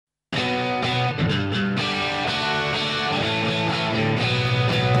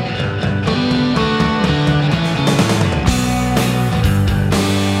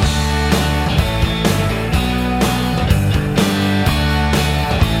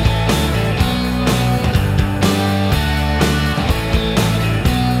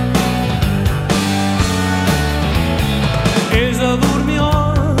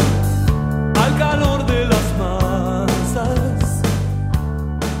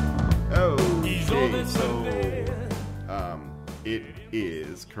It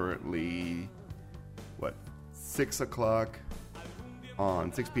is currently, 6 o'clock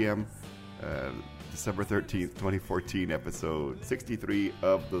on 6 p.m., December 13th, 2014, episode 63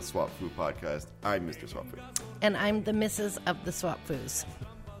 of the Swap Food Podcast. I'm Mr. Swap Food. And I'm the Mrs. of the Swap Foos.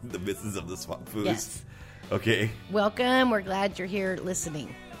 The Mrs. of the Swap Foods? Yes. Okay. Welcome. We're glad you're here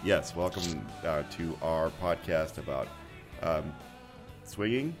listening. Yes, welcome to our podcast about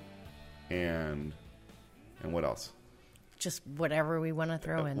swinging and what else? Just whatever we want to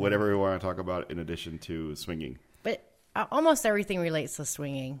throw in. Whatever we want to talk about in addition to swinging. But almost everything relates to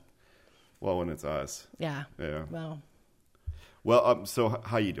swinging. Well, when it's us. Yeah. Yeah. Well, so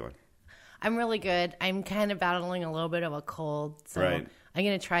how you doing? I'm really good. I'm kind of battling a little bit of a cold. So Right. I'm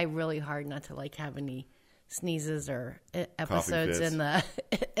going to try really hard not to have any sneezes or episodes in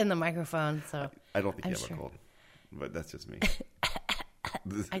the microphone. So I don't think I'm you have sure. a cold, but that's just me.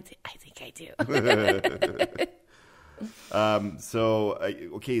 I think I do. So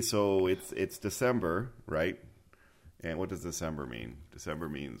it's December, right? And what does December mean? December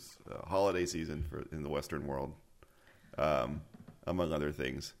means holiday season in the Western world, among other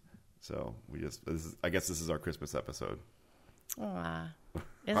things. So I guess this is our Christmas episode.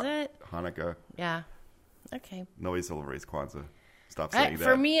 Is it? Hanukkah. Yeah. Okay. Nobody celebrates Kwanzaa. Stop saying that.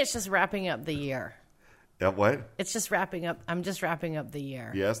 For me, it's just wrapping up the year. What? It's just wrapping up. I'm just wrapping up the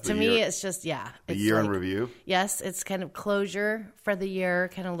year. Yes. To me, it's just, The it's year in review? Yes. It's kind of closure for the year,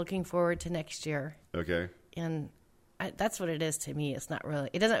 kind of looking forward to next year. Okay. And that's what it is to me. It's not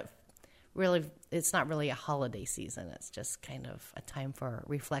really, it's not really a holiday season. It's just kind of a time for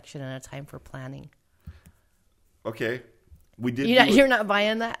reflection and a time for planning. Okay. We did. You're not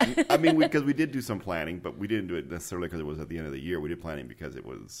buying that? I mean, because we did do some planning, but we didn't do it necessarily because it was at the end of the year. We did planning because it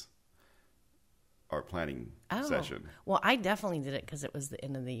was our planning session. Well, I definitely did it because it was the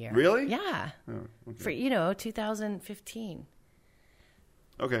end of the year. Really? Yeah. Oh, okay. For 2015.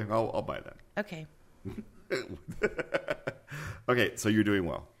 Okay, I'll buy that. Okay. Okay, so you're doing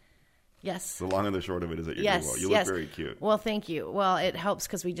well. Yes. The long and the short of it is that you're doing well. You look very cute. Well, thank you. Well, it helps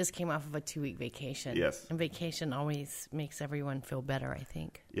because we just came off of a 2-week vacation. Yes. And vacation always makes everyone feel better, I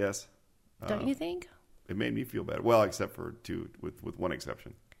think. Yes. Don't you think? It made me feel better. Well, except for two, with one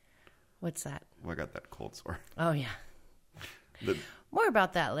exception. What's that? Well, I got that cold sore. Oh, yeah. More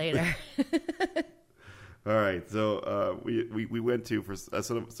about that later. All right. So we went to, for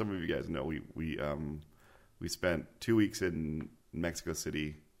some of you guys know, we spent 2 weeks in Mexico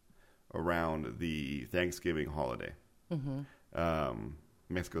City around the Thanksgiving holiday. Mm-hmm.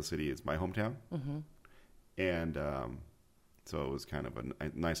 Mexico City is my hometown. Mm-hmm. And so it was kind of a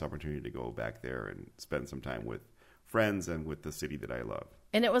nice opportunity to go back there and spend some time with friends and with the city that I love.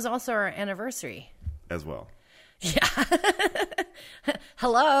 And it was also our anniversary. As well. Yeah.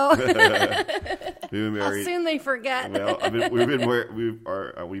 Hello. We've been married. How soon they forget. Well,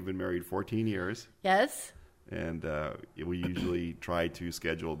 we've been married 14 years. Yes. And we usually try to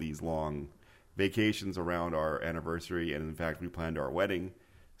schedule these long vacations around our anniversary. And in fact, we planned our wedding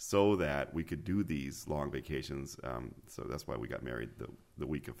so that we could do these long vacations. So that's why we got married the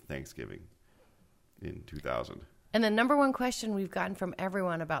week of Thanksgiving in 2000. And the number one question we've gotten from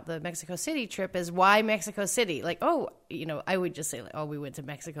everyone about the Mexico City trip is why Mexico City? I would just say, we went to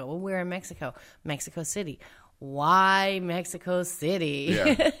Mexico. Well, we're in Mexico. Mexico City. Why Mexico City?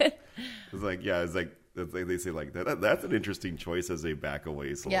 Yeah. It's like they say that's an interesting choice as they back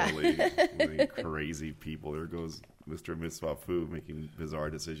away slowly. Yeah. Crazy people. There goes Mr. and Miss Swafu making bizarre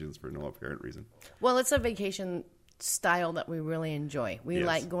decisions for no apparent reason. Well, it's a vacation style that we really enjoy. We Yes.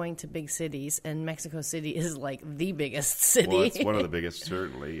 like going to big cities, and Mexico City is like the biggest city. Well, it's one of the biggest,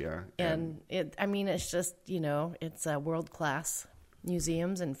 certainly, yeah. And it's just, it's world-class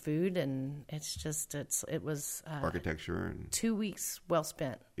museums and food, and it was architecture and 2 weeks well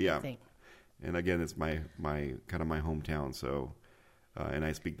spent, yeah. I think. And again, it's my kind of my hometown, so and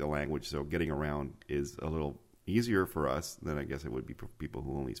I speak the language, so getting around is a little easier for us than I guess it would be for people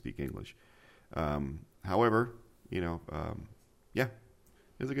who only speak English. However, yeah, it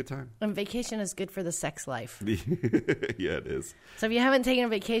was a good time. And vacation is good for the sex life. Yeah, it is. So if you haven't taken a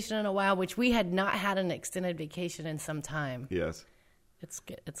vacation in a while, which we had not had an extended vacation in some time, yes, it's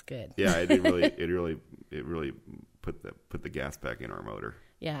good. It's good. Yeah, it really put the gas back in our motor.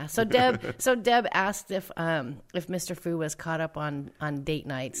 Yeah. So Deb asked if Mr. Fu was caught up on date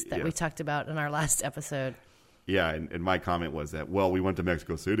nights that we talked about in our last episode. Yeah, and my comment was that, well, we went to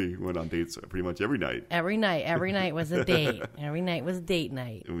Mexico City. We went on dates pretty much every night. Every night was a date. Every night was date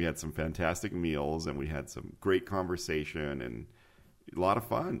night. And we had some fantastic meals, and we had some great conversation, and a lot of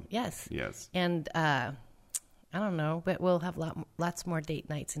fun. Yes. Yes. And I don't know, but we'll have lots more date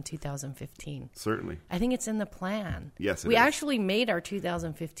nights in 2015. Certainly. I think it's in the plan. Yes, we is. actually made our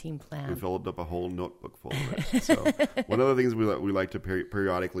 2015 plan. We filled up a whole notebook full of it. So one of the things we like to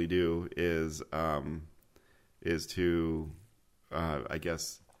periodically do is to, I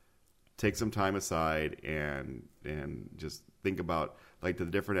guess, take some time aside and just think about like the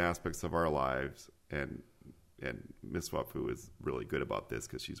different aspects of our lives. And Miss Wafu is really good about this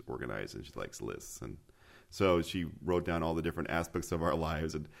because she's organized and she likes lists. And so she wrote down all the different aspects of our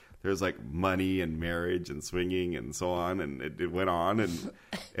lives, and there's like money and marriage and swinging and so on, and it went on,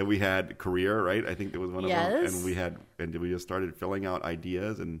 and we had career, right? I think there was one of them, and we just started filling out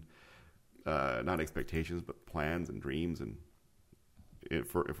ideas and not expectations, but plans and dreams and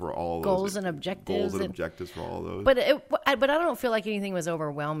for all of goals those and objectives, for all of those. But I don't feel like anything was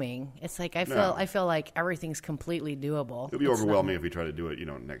overwhelming. It's like I feel like everything's completely doable. It'll be overwhelming if we try to do it,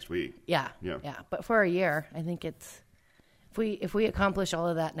 next week. Yeah. But for a year, I think it's if we accomplish all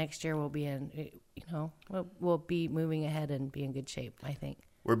of that next year, we'll be in. We'll be moving ahead and be in good shape. I think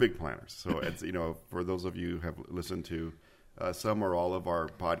we're big planners. So it's for those of you who have listened to some or all of our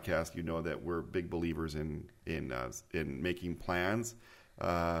podcasts, that we're big believers in making plans.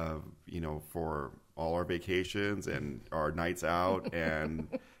 For all our vacations and our nights out and,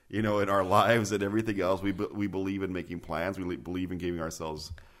 in our lives and everything else, we believe in making plans. We believe in giving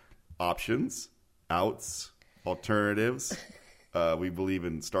ourselves options, outs, alternatives. We believe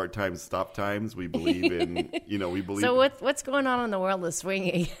in start times, stop times. We believe in, we believe. So what's going on in the world of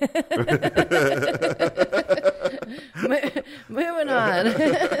swinging? Moving on.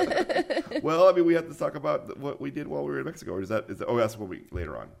 Well, we have to talk about what we did while we were in Mexico. Or that's what we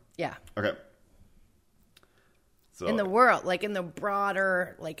later on. Yeah. Okay. So in the world, like in the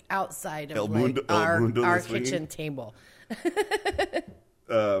broader, like outside of our kitchen table.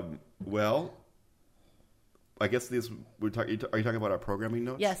 Well, I guess are you talking about our programming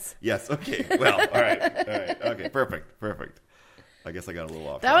notes? Yes. Yes. Okay. Well, all right. Okay. Perfect. I guess I got a little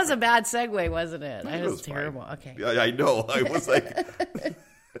off. That was a bad segue, wasn't it? It was terrible. Fine. Okay. Yeah, I know. I was like,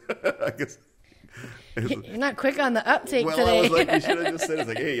 I guess. You're not quick on the uptake today. Well, I was like, you should have just said, it's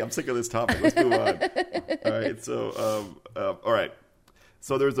like, hey, I'm sick of this topic. Let's move on. All right. So, all right.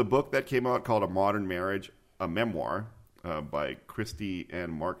 So there's a book that came out called A Modern Marriage, a memoir by Christy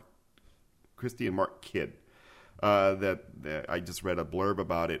and Mark Kidd. That I just read a blurb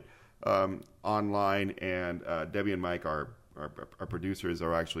about it online, and Debbie and Mike, our producers,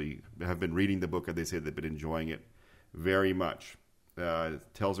 have been reading the book, and they say they've been enjoying it very much. It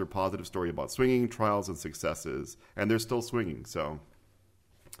tells her positive story about swinging, trials, and successes, and they're still swinging. So,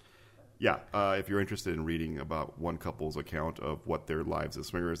 yeah, if you're interested in reading about one couple's account of what their lives as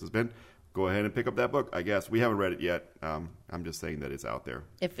swingers has been, go ahead and pick up that book. I guess we haven't read it yet. I'm just saying that it's out there.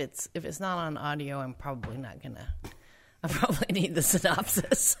 If it's not on audio, I'm probably not gonna. I probably need the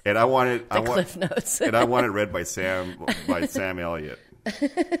synopsis. And Cliff notes. And I want it read by Sam Elliott.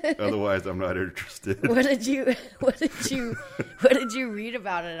 Otherwise, I'm not interested. What did you read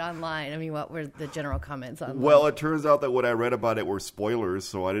about it online? What were the general comments online? Well, it turns out that what I read about it were spoilers,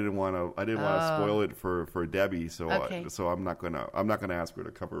 so I didn't want to spoil it for Debbie. So okay. So I'm not gonna ask her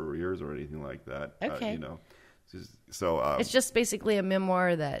to cover her ears or anything like that. Okay. So it's just basically a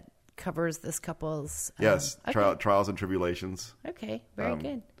memoir that covers this couple's yes, okay. trials and tribulations. Okay, very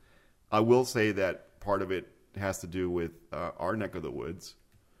good. I will say that part of it has to do with our neck of the woods.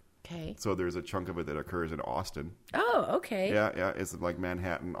 Okay. So there's a chunk of it that occurs in Austin. Oh, okay. Yeah. It's like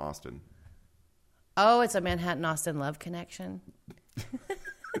Manhattan, Austin. Oh, it's a Manhattan-Austin love connection?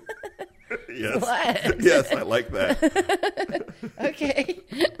 Yes. What? Yes, I like that. Okay.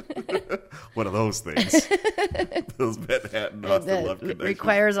 One of those things. Those Manhattan-Austin love connections.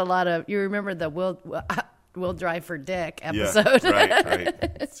 Requires a lot of... You remember the We'll Drive for Dick episode. Yeah,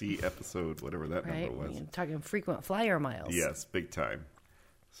 right. See episode, whatever that number was. You're talking frequent flyer miles. Yes, big time.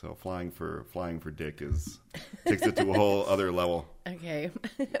 So flying for Dick takes it to a whole other level. Okay.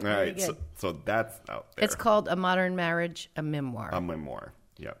 All right. So that's out there. It's called A Modern Marriage, a memoir. A memoir.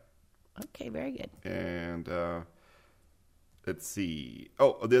 Yeah. Okay, very good. And let's see.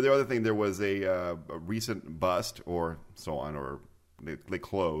 Oh, the other thing, there was a recent bust or so on, or they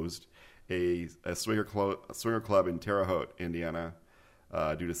closed a swinger club in Terre Haute, Indiana,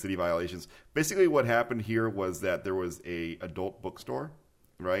 due to city violations. Basically, what happened here was that there was a adult bookstore,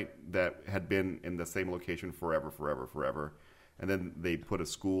 right, that had been in the same location forever. And then they put a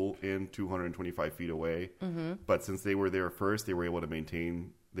school in 225 feet away. Mm-hmm. But since they were there first, they were able to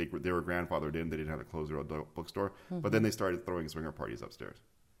maintain, they were grandfathered in. They didn't have to close their adult bookstore. Mm-hmm. But then they started throwing swinger parties upstairs.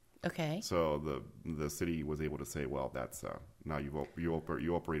 Okay. So the city was able to say, well, that's now you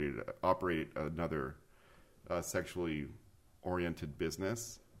operated another a sexually oriented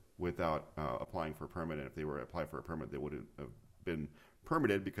business without applying for a permit. And if they were applying for a permit, they wouldn't have been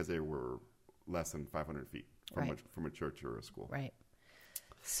permitted because they were less than 500 feet from a church or a school. Right.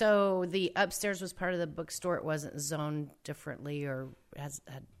 So the upstairs was part of the bookstore. It wasn't zoned differently or had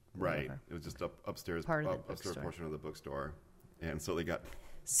Right. whatever. It was just upstairs, Part of the upstairs bookstore. portion of the bookstore. And so they got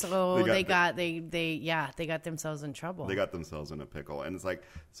they got themselves in trouble. They got themselves in a pickle. And it's like,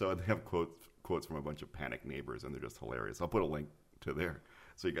 so they have quotes from a bunch of panicked neighbors, and they're just hilarious. I'll put a link to there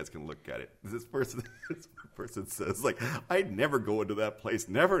so you guys can look at it. This person says, like, I'd never go into that place.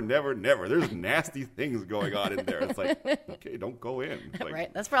 Never, never, never. There's nasty things going on in there. It's like, okay, don't go in. Like,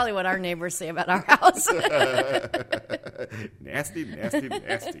 Right. That's probably what our neighbors say about our house. nasty, nasty,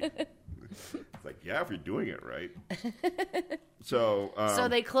 nasty. It's like, yeah, if you're doing it right. So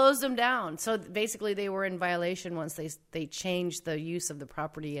they closed them down. So basically, they were in violation once they changed the use of the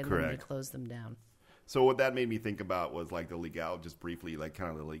property, and then they closed them down. So what that made me think about was like the legality, just briefly, like kind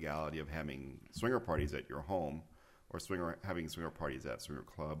of the legality of having swinger parties at your home, or having swinger parties at swinger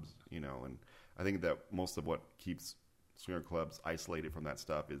clubs, you know. And I think that most of what keeps swinger clubs isolated from that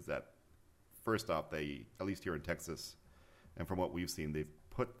stuff is that, first off, they, at least here in Texas, and from what we've seen, they've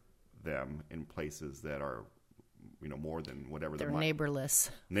put them in places that are, you know, more than whatever they're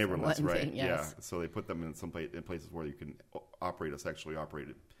neighborless. Neighborless, right? Thing, yes. Yeah. So they put them in in places where you can operate a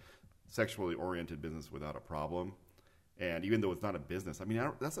sexually oriented business without a problem. And even though it's not a business, I mean,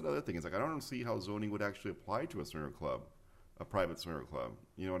 that's another thing. It's like, I don't see how zoning would actually apply to a swinger club, a private swinger club.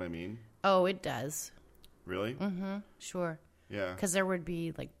 You know what I mean? Oh, it does. Really? Mm-hmm. Sure. Yeah. Because there would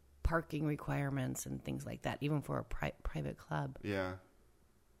be like parking requirements and things like that, even for a private club. Yeah.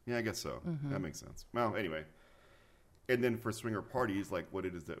 Yeah, I guess so. That makes sense. Well, anyway. And then for swinger parties, like what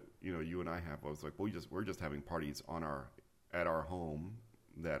it is that, you know, you and I have, I was like, well, we're just having parties at our home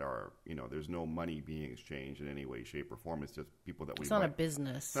that are, you know, there's no money being exchanged in any way, shape, or form. It's just people that we It's not a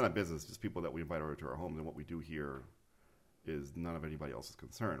business. It's not a business, just people that we invite over to our homes. And what we do here is none of anybody else's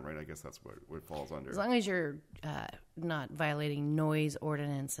concern, right? I guess that's what it falls under. As long as you're not violating noise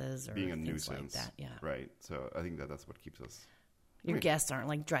ordinances or being a things nuisance. like that. Yeah. Right. So I think that's what keeps us. Your guests aren't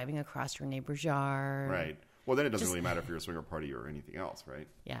like driving across your neighbor's yard. Right. Well, then it doesn't really matter if you're a swinger party or anything else, right?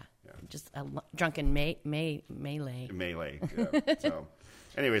 Yeah. Just a drunken melee. Melee. Yeah. So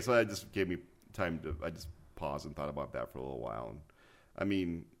anyway, so that just gave me time I just paused and thought about that for a little while. And, I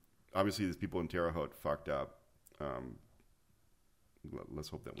mean, obviously these people in Terre Haute fucked up. Let's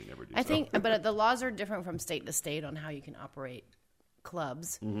hope that we never do. I think, but the laws are different from state to state on how you can operate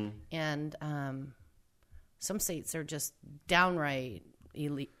clubs. Mm-hmm. And some states are just downright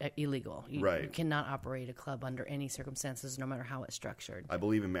illegal. You cannot operate a club under any circumstances, no matter how it's structured. I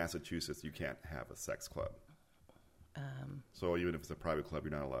believe in Massachusetts you can't have a sex club. So even if it's a private club,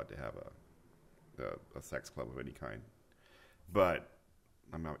 you're not allowed to have a sex club of any kind. But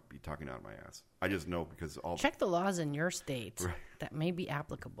I might be talking out of my ass. I just know because check the laws in your state that may be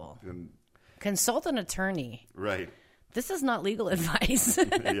applicable. And, consult an attorney. Right. This is not legal advice.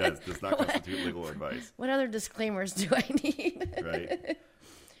 Yes, does not constitute legal advice. What other disclaimers do I need? Right.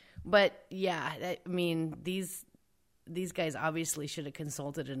 But yeah, I mean, these guys obviously should have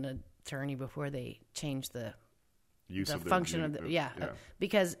consulted an attorney before they changed the function of the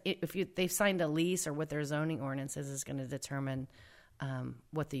because if they've signed a lease or what their zoning ordinance is going to determine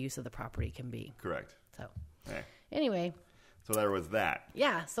what the use of the property can be. Correct. So anyway, so there was that.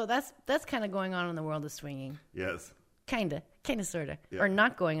 Yeah, so that's kind of going on in the world of swinging. Yes. Kind of, sort of, or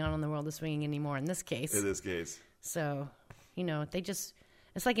not going on in the world of swinging anymore in this case. In this case. So, you know, it's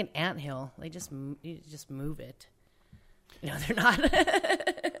like an anthill. You just move it. No, they're not.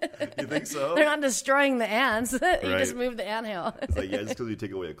 You think so? They're not destroying the ants. You just move the anthill. It's like, just because you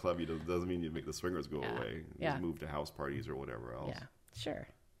take away a club, doesn't mean you make the swingers go away. You just move to house parties or whatever else. Yeah, sure.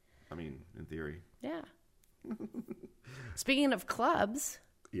 I mean, in theory. Yeah. Speaking of clubs.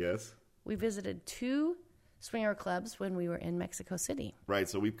 Yes. We visited 2 swinger clubs when we were in Mexico City. Right,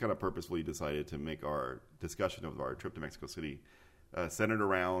 so we've kind of purposefully decided to make our discussion of our trip to Mexico City centered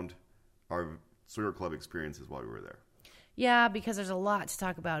around our swinger club experiences while we were there. Yeah, because there's a lot to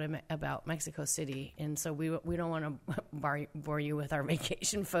talk about Mexico City, and so we don't want to bore you with our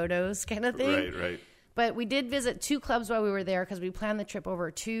vacation photos kind of thing. Right. But we did visit 2 clubs while we were there because we planned the trip over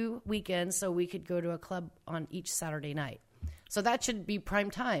 2 weekends so we could go to a club on each Saturday night. So that should be prime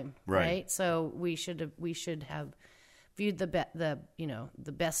time, right? So we should have viewed the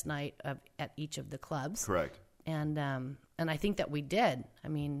best night at each of the clubs. Correct. And I think that we did. I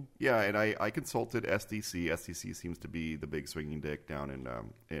mean, yeah, and I consulted SDC. SDC seems to be the big swinging dick down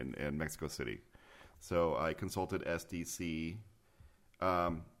in Mexico City. So I consulted SDC.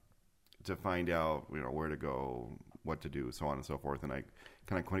 to find out, where to go, what to do, so on and so forth. And I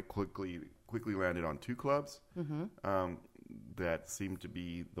kind of quickly landed on 2 clubs that seemed to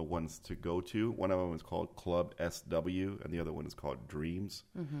be the ones to go to. One of them is called Club SW, and the other one is called Dreams.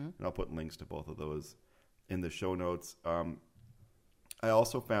 And I'll put links to both of those in the show notes. I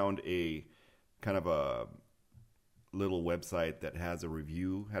also found a kind of a little website that has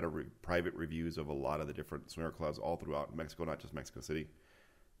private reviews of a lot of the different swinger clubs all throughout Mexico, not just Mexico City.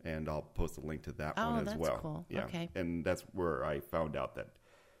 And I'll post a link to that one as well. Oh, that's cool. Yeah. Okay. And that's where I found out that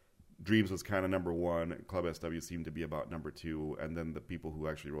Dreams was kind of number 1. Club SW seemed to be about number 2. And then the people who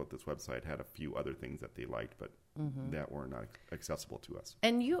actually wrote this website had a few other things that they liked, but that were not accessible to us.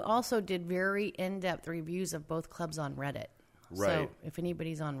 And you also did very in-depth reviews of both clubs on Reddit. Right. So if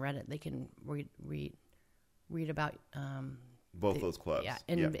anybody's on Reddit, they can read about both those clubs. Yeah,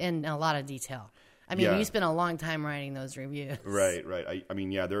 in a lot of detail. I mean, you spent a long time writing those reviews. Right. I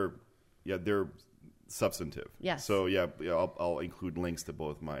mean, they're substantive. Yes. So I'll include links to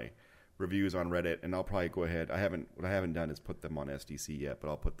both my reviews on Reddit, and I'll probably go ahead. What I haven't done is put them on SDC yet, but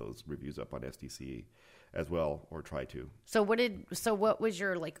I'll put those reviews up on SDC as well, or try to. So what was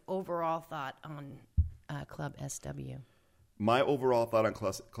your overall thought on Club SW? My overall thought on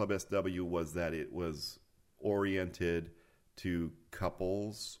Club SW was that it was oriented to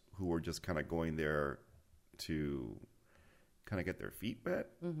couples who were just kind of going there to kind of get their feet wet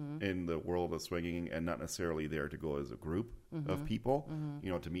in the world of swinging, and not necessarily there to go as a group of people,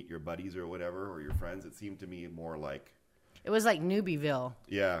 to meet your buddies or whatever, or your friends. It seemed to me more like... It was like Newbieville.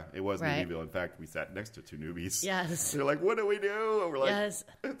 Yeah, it was right? Newbieville. In fact, we sat next to 2 newbies. Yes. They're like, what do we do? And we're like, yes.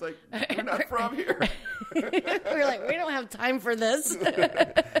 It's like, we're not from here. We're like, we don't have time for this.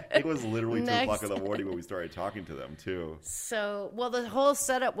 It was literally 2 o'clock in the morning when we started talking to them, too. So, the whole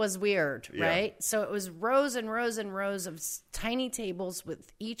setup was weird, right? So it was rows and rows and rows of tiny tables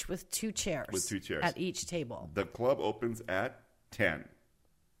with 2 chairs. With 2 chairs. At each table. The club opens at 10.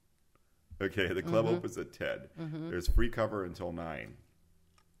 Okay, the club opens at 10. There's free cover until 9.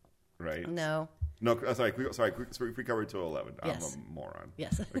 Right? No, sorry, free cover until 11. Yes. I'm a moron.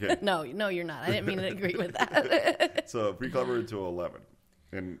 Yes. Okay. No, you're not. I didn't mean to agree with that. So free cover until 11.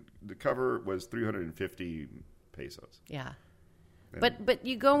 And the cover was 350 pesos. Yeah. But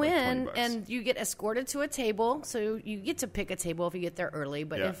you go like in $20. and you get escorted to a table. So you get to pick a table if you get there early.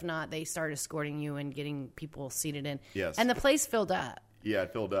 But Yeah. if not, they start escorting you and getting people seated in. Yes. And the place filled up. Yeah,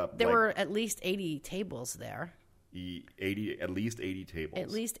 it filled up. There were at least 80 tables there. At least 80 tables. At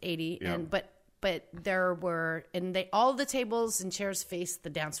least 80. Yeah. And but there were, and all the tables and chairs faced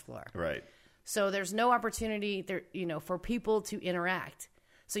the dance floor. Right. So there's no opportunity there, for people to interact.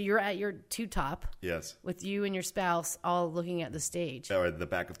 So you're at your 2 top. Yes. With you and your spouse all looking at the stage. Or the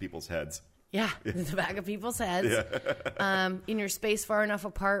back of people's heads. Yeah, the back of people's heads. Yeah. In your space far enough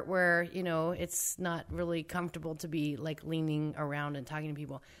apart where, it's not really comfortable to be leaning around and talking to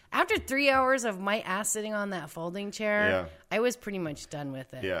people. After 3 hours of my ass sitting on that folding chair, I was pretty much done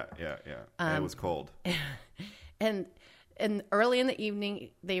with it. Yeah. And it was cold. And early in the evening,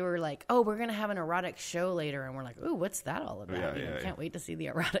 they were like, "Oh, we're gonna have an erotic show later," and we're like, "Ooh, what's that all about?" Can't wait to see the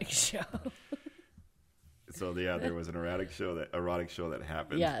erotic show. So there was an erotic show that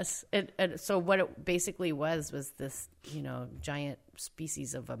happened. Yes, and so what it basically was this giant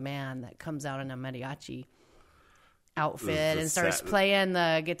species of a man that comes out in a mariachi outfit and starts playing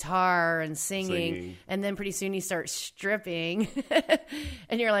the guitar and singing, and then pretty soon he starts stripping,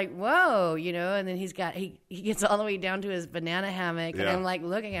 and you're like, whoa, and then he gets all the way down to his banana hammock, and I'm like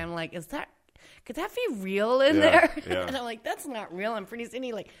looking at him like, could that be real in there? Yeah. And I'm like, that's not real. And pretty soon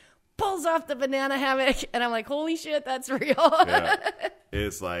he pulls off the banana hammock, and I'm like, holy shit, that's real. Yeah.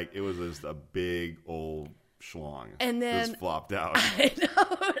 It's like it was just a big old schlong, and then just flopped out. I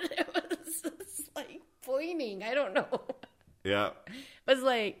know it was just pointing. I don't know. Yeah, it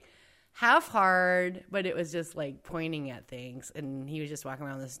was half hard, but it was just pointing at things, and he was just walking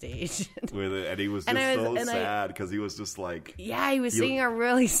around the stage with it, and he was just sad because he was just he was singing a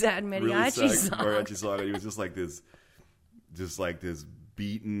really sad mariachi song. And he was just like this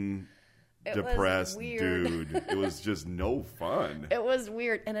beaten, depressed dude. It was just no fun. It was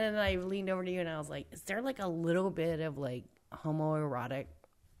weird. And then I leaned over to you and I was like, is there a little bit of homoerotic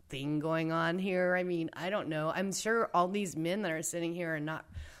thing going on here? I mean, I don't know. I'm sure all these men that are sitting here are not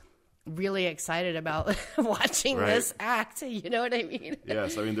really excited about watching this act. You know what I mean?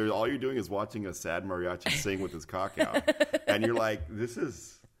 Yes. I mean, all you're doing is watching a sad mariachi sing with his cock out. And you're like, this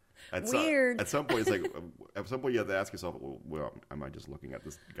is... Weird. At some point, at some point you have to ask yourself, well, am I just looking at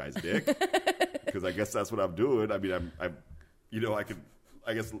this guy's dick? Because I guess that's what I'm doing. I mean,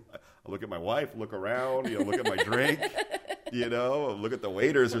 I guess I look at my wife, look around, look at my drink, you know, look at the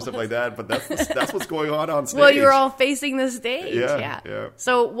waiters or something like that. But that's what's going on stage. Well, you're all facing the stage. Yeah.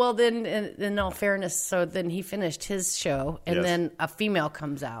 So, well, then, in all fairness, so then he finished his show, and Yes. then a female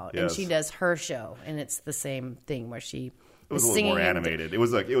comes out, and Yes. she does her show, and it's the same thing where she It was a little more animated. It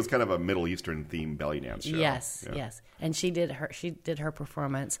was kind of a Middle Eastern themed belly dance show. Yes, Yeah. yes, and she did her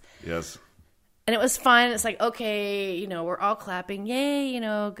performance. Yes. And it was fun. It's like, okay, you know, we're all clapping. Yay, you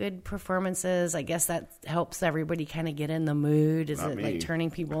know, good performances. I guess that helps everybody kind of get in the mood. Is Not it me. like turning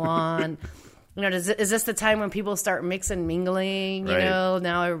people on? You know, is this the time when people start mingling? You Right. know,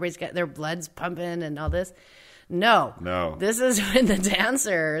 now everybody's got their blood's pumping and all this. No. This is when the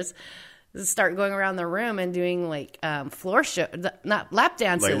dancers start going around the room and doing like floor show, not lap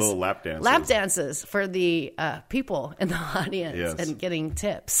dances. Like little lap dances. Lap dances for the people in the audience Yes. and getting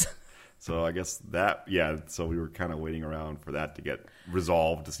tips. So I guess so we were kind of waiting around for that to get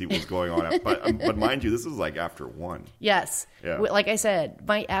resolved to see what was going on. But mind you, this was like after 1. Yes. Yeah. Like I said,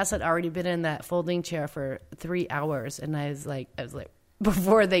 my ass had already been in that folding chair for 3 hours. And I was like,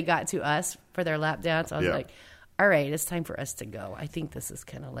 before they got to us for their lap dance, I was Yeah. like, all right, it's time for us to go. I think this is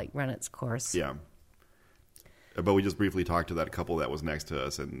kind of like run its course. Yeah. But we just briefly talked to that couple that was next to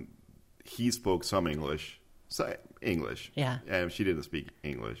us, and he spoke some English. Yeah. And she didn't speak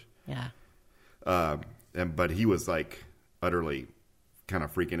English. Yeah. But he was like utterly kind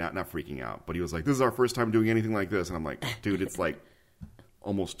of freaking out. Not freaking out, but he was like, this is our first time doing anything like this. And I'm like, dude, it's like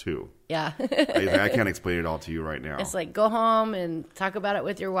almost 2. Yeah. I can't explain it all to you right now. It's like, go home and talk about it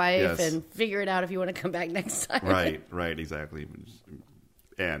with your wife Yes. and figure it out if you want to come back next time. Right, exactly.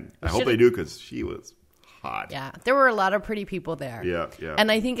 And I hope they do, because she was hot. Yeah. There were a lot of pretty people there. Yeah.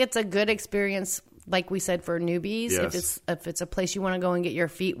 And I think it's a good experience, like we said, for newbies. Yes. If it's a place you want to go and get your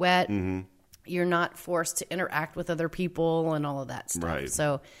feet wet, you're not forced to interact with other people and all of that stuff. Right.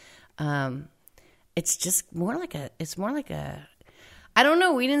 So, it's just more like a. I don't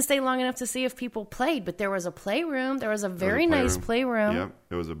know. We didn't stay long enough to see if people played, but there was a playroom. There was a very nice playroom. Yeah,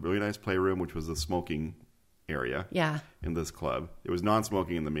 it was a really nice playroom, which was the smoking area. Yeah. In this club, it was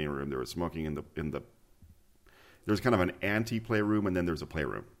non-smoking in the main room. There was smoking in the. There's kind of an anti-playroom, and then there's a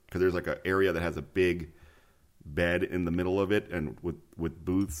playroom, because there's like an area that has a big bed in the middle of it, and with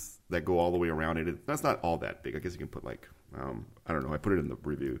booths that go all the way around it. That's not all that big. I guess you can put like I don't know. I put it in the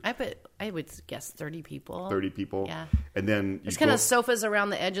review. I would guess 30 people. 30 people. Yeah. And then There's kind of sofas around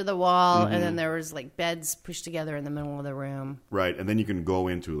the edge of the wall, and then there was like beds pushed together in the middle of the room. Right, and then you can go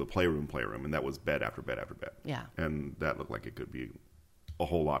into the playroom, and that was bed after bed after bed. Yeah. And that looked like it could be a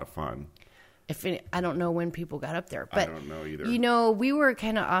whole lot of fun. I don't know when people got up there, but I don't know either. You know, we were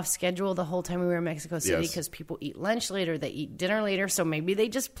kind of off schedule the whole time we were in Mexico City, Yes. because people eat lunch later, they eat dinner later, so maybe they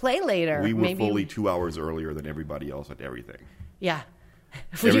just play later. We were maybe, fully 2 hours earlier than everybody else at everything. Yeah.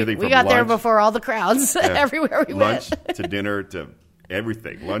 Everything we from got there lunch- before all the crowds everywhere we Lunch went. to dinner to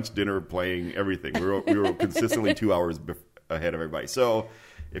everything. Lunch, dinner, playing, everything. We were consistently 2 hours ahead of everybody. So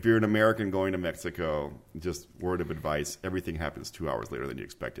if you're an American going to Mexico, just word of advice, everything happens 2 hours later than you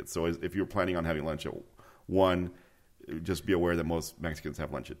expected. So if you're planning on having lunch at 1, just be aware that most Mexicans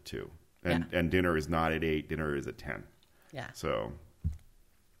have lunch at 2. And dinner is not at 8, dinner is at 10. Yeah. So,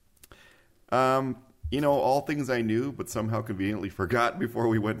 you know, all things I knew, but somehow conveniently forgot before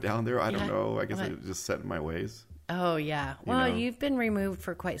we went down there. I don't know. I guess I was just set in my ways. Oh, yeah. Well, know. you've been removed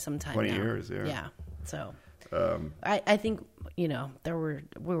for quite some time 20 now. years, yeah. Yeah. So I think, you know,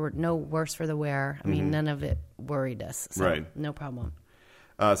 we were no worse for the wear. I mean, none of it worried us. So Right. No problem.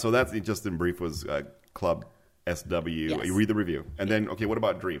 So that's just in brief was Club SW. Yes. You read the review. And then, okay, what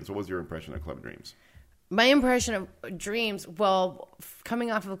about Dreams? What was your impression of Club Dreams? My impression of Dreams, well,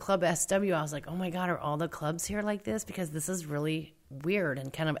 coming off of Club SW, I was like, oh my God, are all the clubs here like this? Because this is really weird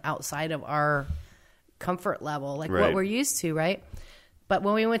and kind of outside of our comfort level, like Right. what we're used to, right? But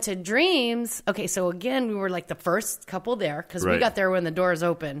when we went to Dreams, okay, so again, we were like the first couple there, because we Right. got there when the doors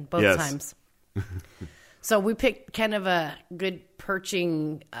open both Yes. times. So we picked kind of a good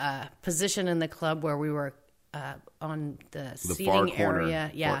perching position in the club where we were on the seating far corner.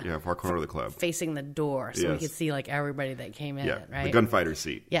 area. Far corner of the club. Facing the door, so we Yes. could see like everybody that came in, Yeah, right? the gunfighter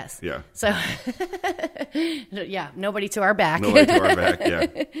seat. Yes. Yeah. So, yeah, nobody to our back. No way to our back,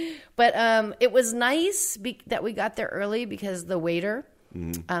 yeah. But it was nice that we got there early, because the waiter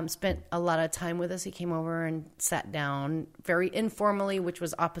Mm-hmm. spent a lot of time with us. He came over and sat down very informally, which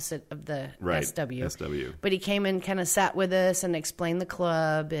was opposite of the Right, SW. SW. But he came and kind of sat with us and explained the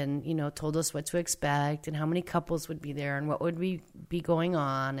club, and, you know, told us what to expect and how many couples would be there and what would be going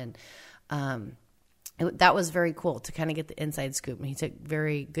on. And that was very cool to kind of get the inside scoop. And he took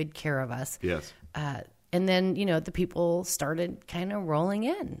very good care of us. Yes. And then, the people started kind of rolling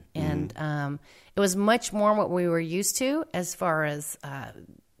in. And it was much more what we were used to as far as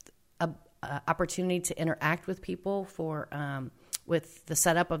opportunity to interact with people with the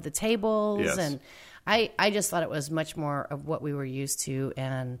setup of the tables. Yes. And I just thought it was much more of what we were used to.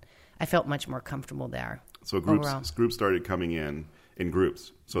 And I felt much more comfortable there. So groups started coming in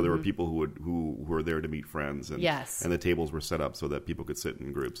groups. So there were people who were there to meet friends. And, Yes. And the tables were set up so that people could sit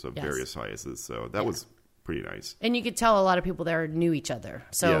in groups of various sizes. So that was pretty nice. And you could tell a lot of people there knew each other.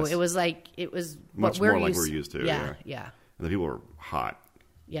 So Yes. it was Much what more like we're used to. Yeah. And the people were hot.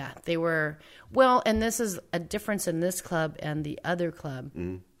 Yeah, they were. Well, and this is a difference in this club and the other club,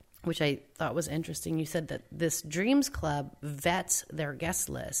 which I thought was interesting. You said that this Dreams Club vets their guest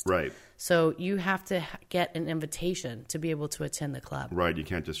list. Right. So you have to get an invitation to be able to attend the club. Right. You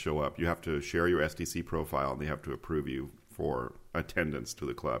can't just show up. You have to share your SDC profile, and they have to approve you for attendance to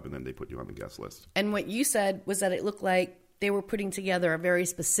the club, and then they put you on the guest list. And what you said was that it looked like they were putting together a very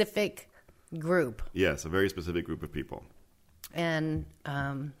specific group. Yes, a very specific group of people. And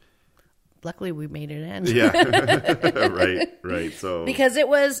luckily we made it in. Yeah. Right. So Because it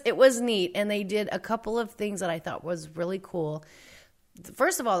was neat, and they did a couple of things that I thought was really cool.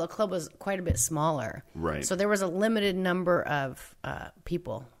 First of all, the club was quite a bit smaller. Right. So there was a limited number of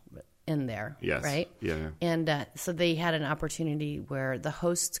people in there. Yes. Right? Yeah. And so they had an opportunity where the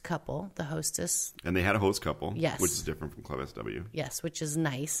host couple, the hostess, And they had a host couple, Yes. which is different from Club SW. yes, which is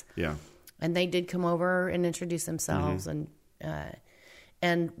nice. Yeah. And they did come over and introduce themselves,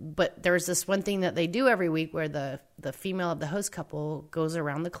 but there's this one thing that they do every week where the female of the host couple goes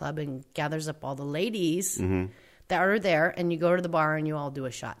around the club and gathers up all the ladies that are there, and you go to the bar and you all do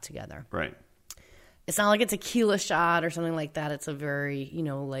a shot together. Right. It's not like a tequila shot or something like that. It's a very,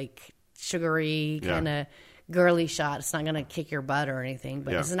 like sugary kind of girly shot. It's not going to kick your butt or anything,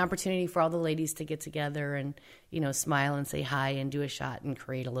 but it's an opportunity for all the ladies to get together and, smile and say hi and do a shot and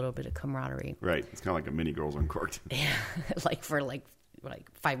create a little bit of camaraderie. Right. It's kind of like a mini Girls Uncorked. for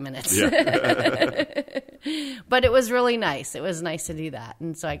 5 minutes. Yeah. But it was really nice. It was nice to do that.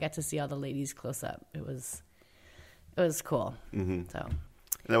 And so I got to see all the ladies close up. It was cool. Mm-hmm. So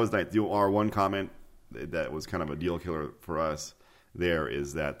That was nice. Our one comment that was kind of a deal killer for us there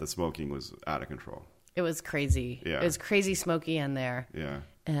is that the smoking was out of control. it was crazy. Yeah. It was crazy smoky in there. Yeah.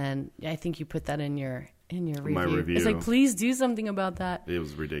 And I think you put that in your review. My review. It's like, please do something about that. It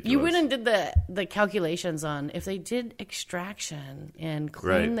was ridiculous. You went and did the calculations on if they did extraction and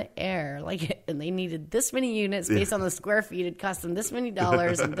clean the air, and they needed this many units based on the square feet, it'd cost them this many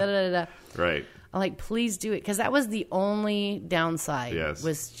dollars and da-da-da-da. Right. I'm like, please do it. Because that was the only downside, Yes.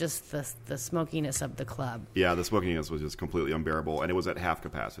 was just the smokiness of the club. Yeah, the smokiness was just completely unbearable, and it was at half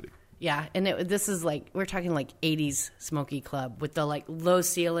capacity. Yeah, and this is we're talking 80s smoky club with the low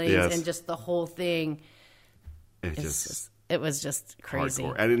ceilings and just the whole thing. It was just crazy.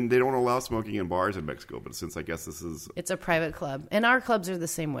 hardcore. And they don't allow smoking in bars in Mexico, but since I guess this is... It's a private club. And our clubs are the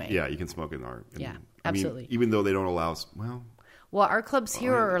same way. Yeah, you can smoke in our... Yeah, I mean, absolutely. even though they don't allow... Well, our clubs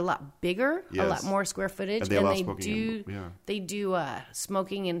here are a lot bigger, Yes. a lot more square footage, And they allow smoking they do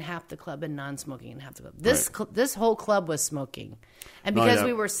smoking in half the club and non-smoking in half the club. This whole club was smoking, and because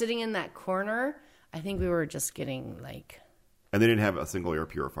we were sitting in that corner, I think we were just getting And they didn't have a single air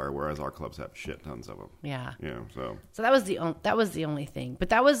purifier, whereas our clubs have shit tons of them. yeah. So that was the only thing, but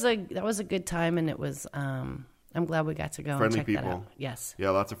that was a good time, and it was. I'm glad we got to go friendly and check people. that out. Yes.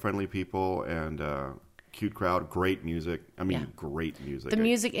 Yeah, lots of friendly people and cute crowd, great music. I mean, great music. The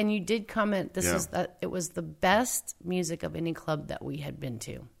music, and you did comment. It was the best music of any club that we had been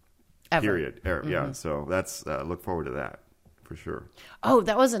to, ever. Period. Yeah, so that's look forward to that for sure. Oh,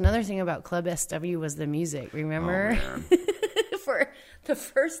 that was another thing about Club SW was the music. Remember, Oh, man. for the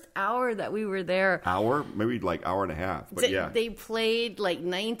first hour that we were there, maybe hour and a half. But they played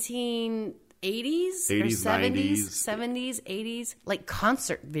 1980s or 80s, 70s, 80s,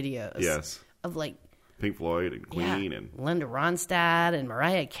 concert videos. Yes. Of Pink Floyd and Queen and Linda Ronstadt and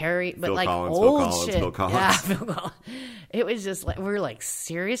Mariah Carey, but Phil Collins, old shit. Phil Collins. Yeah, Phil Collins. It was just we were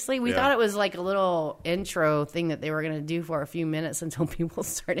seriously? We thought it was a little intro thing that they were going to do for a few minutes until people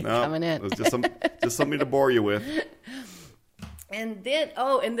started coming in. It was just something to bore you with. And then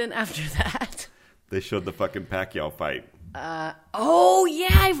after that, They showed the fucking Pacquiao fight.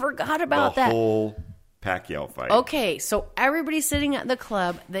 I forgot about that. The whole Pacquiao fight. Okay, so everybody's sitting at the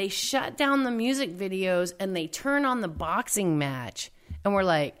club. They shut down the music videos and they turn on the boxing match. And we're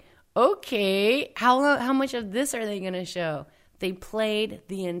like, okay, how much of this are they going to show? They played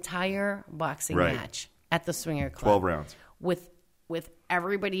the entire boxing match at the Swinger Club. 12 rounds. With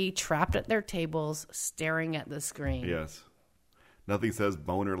everybody trapped at their tables staring at the screen. Yes. Nothing says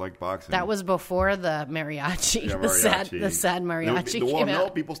boner like boxing. That was before the mariachi, Yeah, the sad mariachi came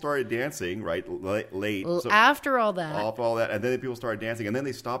out. People started dancing right late. So After all that, after all that, and then people started dancing, and then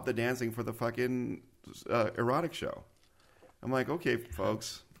they stopped the dancing for the fucking erotic show. I'm like, okay,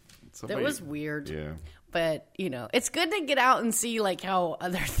 folks. that was weird. Yeah. But it's good to get out and see like how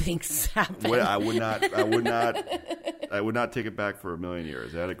other things happen. Well, I would not take it back for a million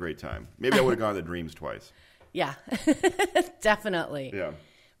years. I had a great time. Maybe I would have gone to Dreams twice. Yeah, definitely. Yeah.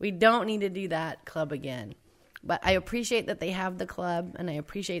 We don't need to do that club again. But I appreciate that they have the club, and I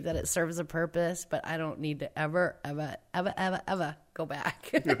appreciate that it serves a purpose, but I don't need to ever go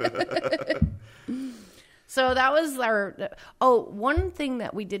back. So that was one thing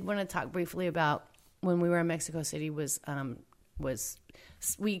that we did want to talk briefly about when we were in Mexico City was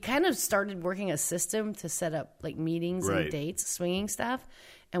we kind of started working a system to set up like meetings Right. and dates, swinging stuff.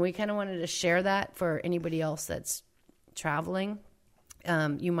 And we kind of wanted to share that for anybody else that's traveling.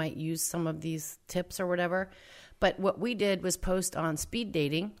 You might use some of these tips or whatever. But what we did was post on speed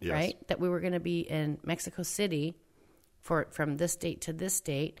dating, Yes. right? That we were going to be in Mexico City from this date to this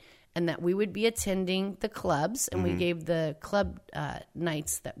date, and that we would be attending the clubs. And we gave the club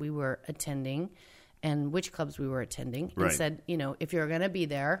nights that we were attending and which clubs we were attending. And Right. said, if you're going to be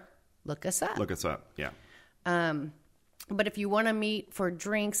there, look us up. Look us up. Yeah. But if you want to meet for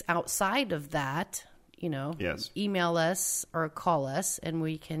drinks outside of that, Yes. email us or call us and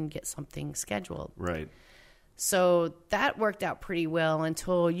we can get something scheduled. Right. So that worked out pretty well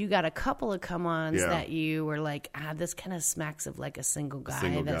until you got a couple of come-ons Yeah. that you were like, this kind of smacks of like a single guy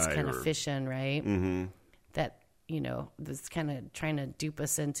Single that's guy kind or- of fishing, right? Mm-hmm. That, was kind of trying to dupe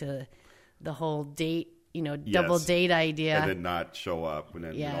us into the whole date, double Yes. date idea. And then not show up, and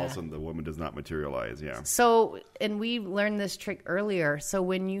then Yeah. all of a sudden the woman does not materialize. Yeah. So, and we learned this trick earlier. So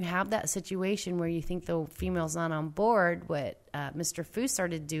when you have that situation where you think the female's not on board, what Mr. Fu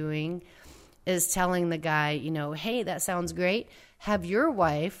started doing is telling the guy, hey, that sounds great. Have your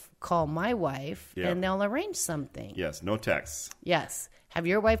wife call my wife Yeah. and they'll arrange something. Yes. No texts. Yes. Have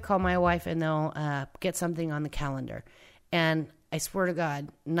your wife call my wife and they'll get something on the calendar. And I swear to God,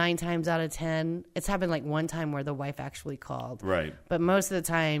 9 times out of 10, it's happened like one time where the wife actually called. Right. But most of the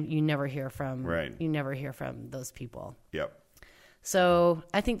time, you never hear from Right. you never hear from those people. Yep. So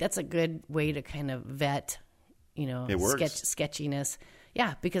I think that's a good way to kind of vet, It works. sketchiness.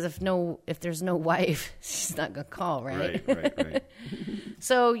 Yeah, because if there's no wife, she's not gonna call, right? Right.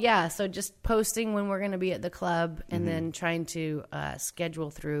 So just posting when we're going to be at the club, and then trying to schedule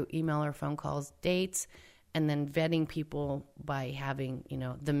through email or phone calls dates, and then vetting people by having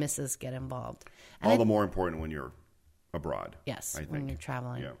the missus get involved. And All the more important when you're abroad. yes, I think. when you're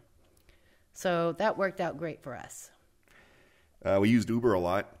traveling. Yeah. So that worked out great for us. We used Uber a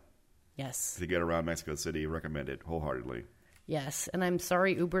lot Yes, to get around Mexico City. Recommend it wholeheartedly. yes, and I'm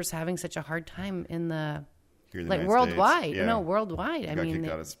sorry Uber's having such a hard time in the Here in the like United worldwide. States. Yeah. No, worldwide. I Got mean,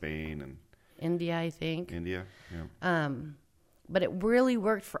 kicked out of Spain and India, I think. India. Yeah. But it really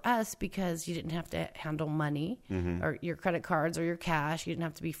worked for us because you didn't have to handle money Mm-hmm. or your credit cards or your cash. You didn't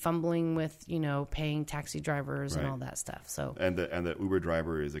have to be fumbling with, paying taxi drivers and Right. all that stuff. So And the Uber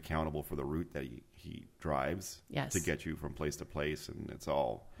driver is accountable for the route that he drives Yes. to get you from place to place, and it's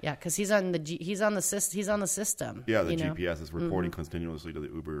all yeah, because he's on the system. yeah. The you know? GPS is reporting continuously to the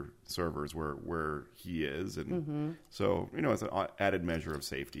Uber servers where he is, and so it's an added measure of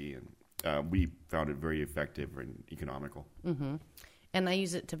safety, and we found it very effective and economical. And I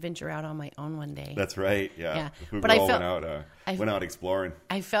use it to venture out on my own one day. That's right. Yeah, Yeah. We But I all felt- went out exploring.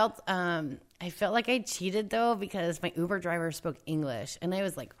 I felt like I cheated though because my Uber driver spoke English and I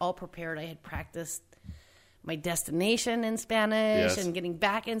was like all prepared. I had practiced my destination in Spanish Yes. and getting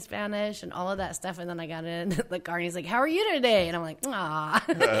back in Spanish and all of that stuff. And then I got in the car and he's like, "How are you today?" And I'm like, "Ah."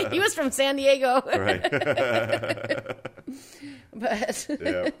 He was from San Diego, Right. but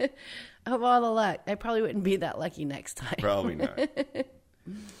Yeah. of all the luck, I probably wouldn't be that lucky next time. Probably not.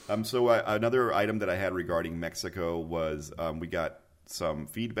 So another item that I had regarding Mexico was we got some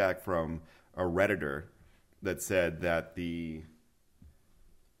feedback from a Redditor that said that there's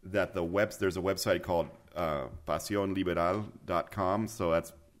a website called pasionliberal.com. So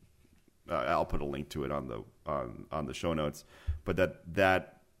that's I'll put a link to it on the show notes. But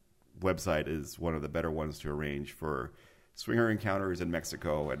that website is one of the better ones to arrange for swinger encounters in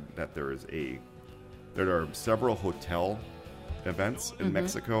Mexico, and that there are several hotel events in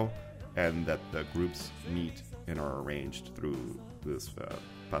Mexico, and that the groups meet and are arranged through this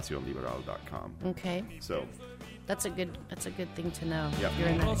pasionliberal.com. Okay, So that's a good thing to know. Yeah. If you're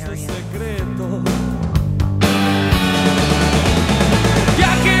in that area. Secreto.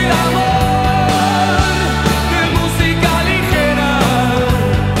 Ya que el amor de música ligera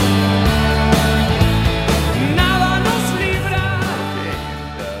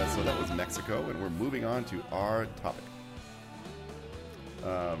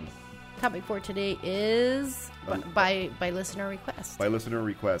topic for today is by listener request. By listener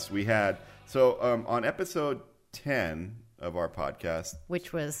request, we had on episode 10 of our podcast,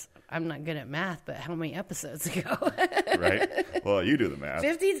 which was, I'm not good at math, but how many episodes ago? Right? Well, you do the math.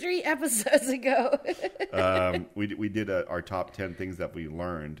 53 episodes ago. We did our top 10 things that we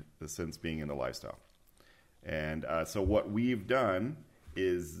learned since being in the lifestyle. And so what we've done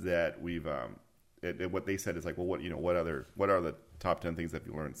is that we've what they said is like, well, what are the top 10 things that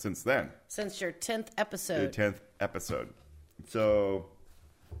you learned since then? Since your 10th episode. The 10th episode. So,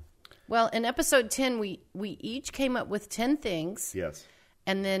 well, in episode 10, we each came up with 10 things. Yes.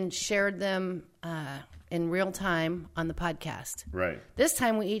 And then shared them in real time on the podcast. Right. This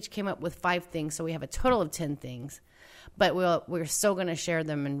time we each came up with 5 things, so we have a total of 10 things. But we're still going to share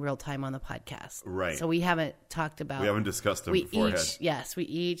them in real time on the podcast. Right. So we haven't talked about. We haven't discussed them beforehand. We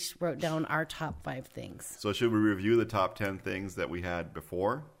each wrote down our top 5 things. So should we review the top 10 things that we had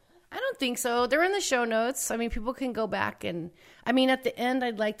before? I don't think so. They're in the show notes. I mean, people can go back and, at the end,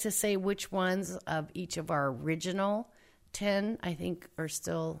 I'd like to say which ones of each of our original 10 I think are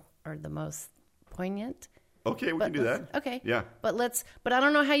the most poignant. Okay, we can do that. Okay. Yeah. But I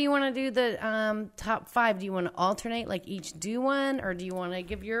don't know how you want to do the top 5. Do you want to alternate, like each do one, or do you want to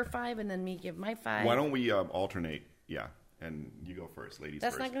give your 5 and then me give my 5? Why don't we alternate? Yeah. And you go first, ladies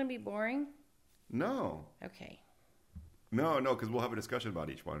That's first. not going to be boring? No. Okay. No, because we'll have a discussion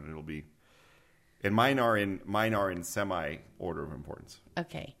about each one, and it'll be. And mine are in semi order of importance.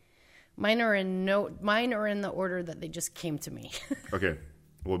 Okay. Mine are in the order that they just came to me. Okay.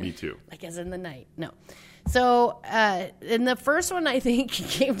 Well, me too. Like as in the night. No. So, and the first one I think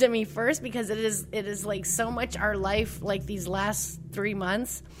came to me first because it is like so much our life, like these last 3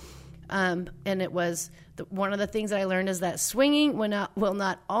 months. And it was one of the things I learned is that swinging will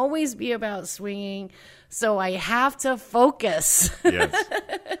not always be about swinging. So I have to focus. Yes.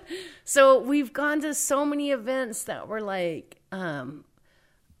 So we've gone to so many events that were like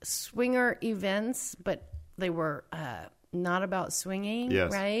swinger events, but they were not about swinging,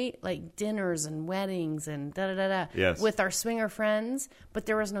 yes. Right? Like dinners and weddings and da-da-da-da yes. with our swinger friends, but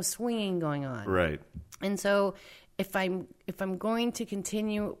there was no swinging going on. Right. And so if I'm going to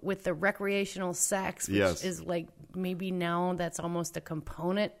continue with the recreational sex, which yes. is like maybe now that's almost a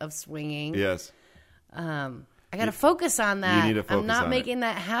component of swinging. Yes. I got to focus on that. You need to focus I'm not on making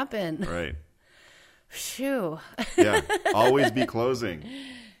that happen. Right. Phew. Yeah. Always be closing.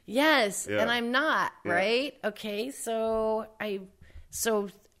 Yes, yeah. and I'm not, yeah. Right? Okay, so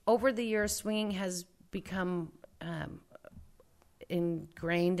over the years, swinging has become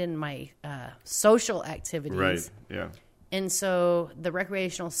ingrained in my social activities. Right, yeah. And so the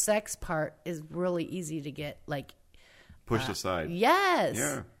recreational sex part is really easy to get, like... pushed aside. Yes.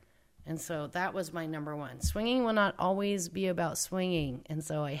 Yeah. And so that was my number one. Swinging will not always be about swinging, and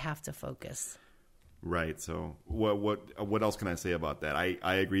so I have to focus. Right. So what else can I say about that? I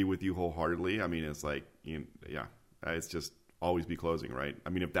agree with you wholeheartedly. I mean, it's like, it's just always be closing, right? I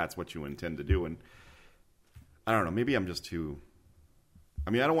mean, if that's what you intend to do. And I don't know, maybe I'm just too,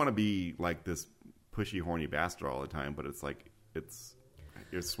 I don't want to be like this pushy, horny bastard all the time, but it's like, it's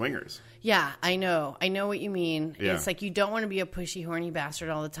swingers. Yeah, I know what you mean. Yeah. It's like you don't want to be a pushy, horny bastard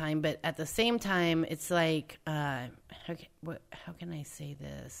all the time, but at the same time, it's like, how can I say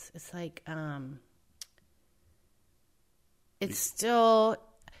this? It's like, it's still,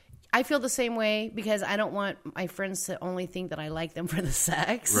 I feel the same way because I don't want my friends to only think that I like them for the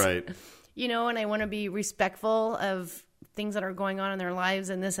sex. Right. And I want to be respectful of things that are going on in their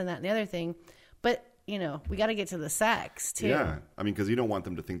lives and this and that and the other thing. But, we got to get to the sex too. Yeah. Because you don't want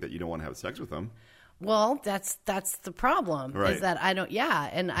them to think that you don't want to have sex with them. Well, that's the problem. Right. Is that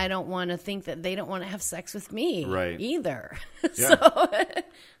and I don't want to think that they don't want to have sex with me either. Yeah. So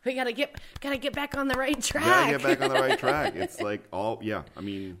we gotta get back on the right track. Gotta get back on the right track. It's like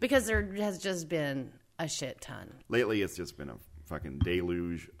because there has just been a shit ton. Lately it's just been a fucking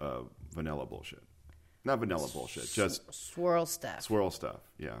deluge of vanilla bullshit. Not vanilla bullshit, just swirl stuff.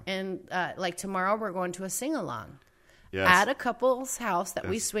 Yeah. And like tomorrow we're going to a sing-along. Yes. At a couple's house that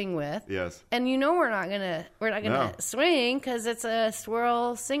we swing with. Yes. And we're not gonna swing because it's a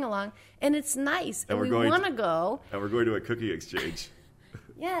swirl sing along, and it's nice, and we want to go. And we're going to a cookie exchange.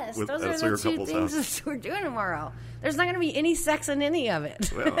 Yes, those are the two things that we're doing tomorrow. There's not going to be any sex in any of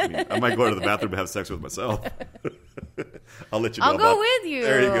it. Well, I might go to the bathroom and have sex with myself. I'll let you know. I'll go with you.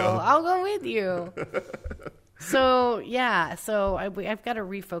 There you go. I'll go with you. So, I've got to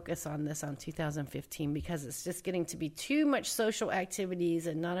refocus on this on 2015 because it's just getting to be too much social activities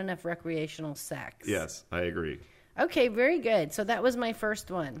and not enough recreational sex. Yes, I agree. Okay, very good. So that was my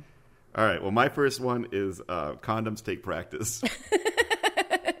first one. All right. Well, my first one is condoms take practice.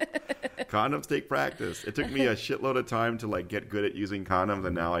 Condoms take practice. It took me a shitload of time to like get good at using condoms,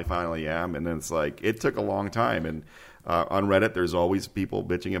 and now I finally am. And then it's like it took a long time. And on Reddit, there's always people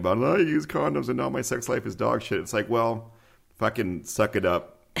bitching about, I use condoms and now my sex life is dog shit. It's like, well, fucking suck it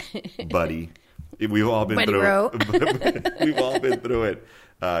up, buddy. We've all been through it. We've all been through it.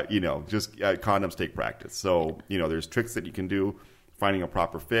 Just condoms take practice. So, there's tricks that you can do. Finding a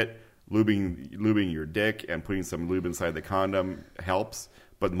proper fit, lubing your dick and putting some lube inside the condom helps.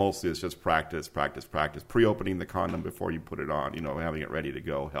 But mostly it's just practice. Pre-opening the condom before you put it on, having it ready to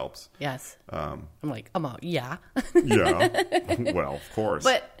go helps. Yes. I'm out. Yeah. Yeah. Well, of course.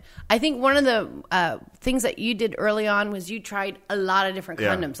 But I think one of the things that you did early on was you tried a lot of different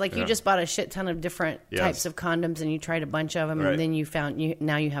condoms. You just bought a shit ton of different types of condoms, and you tried a bunch of them, and then you found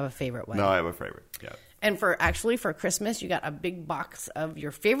now you have a favorite one. No, I have a favorite. Yeah. And for Christmas, you got a big box of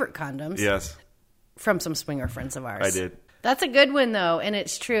your favorite condoms. Yes. From some swinger friends of ours. I did. That's a good one, though, and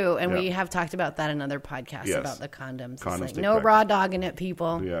it's true. And we have talked about that in other podcasts about the condoms. It's like, no raw dogging it,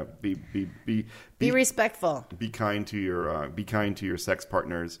 people. Yeah, be respectful. Be kind to your sex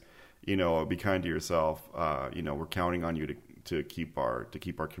partners. Be kind to yourself. We're counting on you to keep our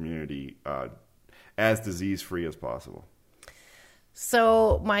community as disease free as possible.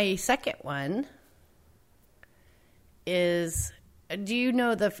 So my second one is. Do you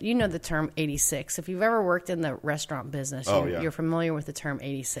know the term 86? If you've ever worked in the restaurant business, you're familiar with the term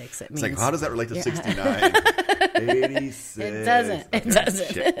 86. It means, it's like, how does that relate to 69? 86. It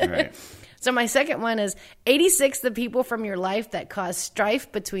doesn't. Shit. Right. So my second one is 86, the people from your life that cause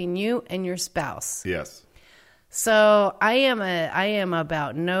strife between you and your spouse. Yes. So I am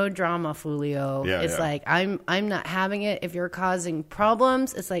about no drama, Fulio. Yeah, it's like I'm not having it. If you're causing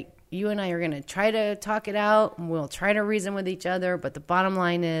problems, it's like, you and I are going to try to talk it out, and we'll try to reason with each other. But the bottom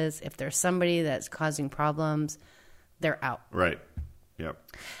line is, if there's somebody that's causing problems, they're out. Right. Yep.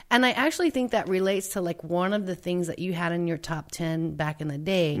 And I actually think that relates to like one of the things that you had in your top 10 back in the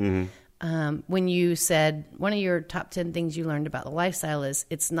day. When you said one of your top 10 things you learned about the lifestyle is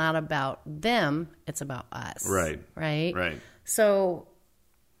it's not about them, it's about us. Right. Right. Right. So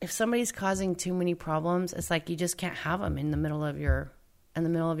if somebody's causing too many problems, it's like you just can't have them in the middle of your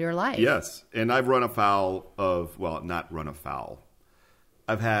life. Yes. And I've run afoul of, not run afoul.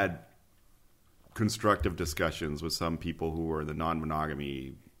 I've had constructive discussions with some people who were in the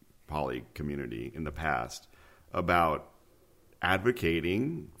non-monogamy poly community in the past about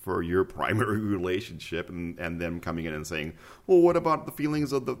advocating for your primary relationship and them coming in and saying, well, what about the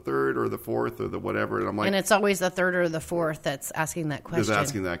feelings of the third or the fourth or the whatever? And I'm like, and it's always the third or the fourth that's asking that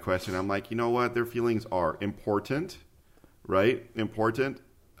question. I'm like, you know what? Their feelings are important. Right? Important,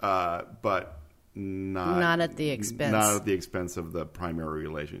 but not at the expense. Not at the expense of the primary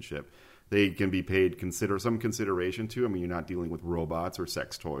relationship. They can be paid some consideration to. I mean, you're not dealing with robots or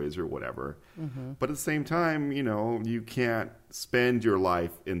sex toys or whatever. Mm-hmm. But at the same time, you can't spend your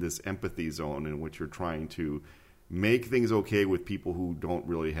life in this empathy zone in which you're trying to make things okay with people who don't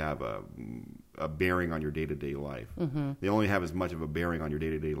really have a bearing on your day-to-day life. Mm-hmm. They only have as much of a bearing on your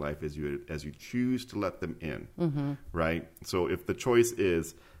day-to-day life as you choose to let them in, right? So if the choice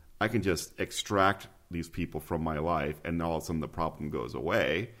is, I can just extract these people from my life and all of a sudden the problem goes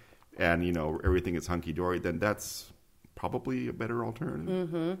away and, everything is hunky-dory, then that's probably a better alternative.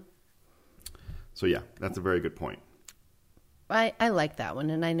 Mm-hmm. So yeah, that's a very good point. I like that one,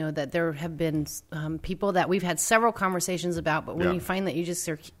 and I know that there have been people that we've had several conversations about, but when you find that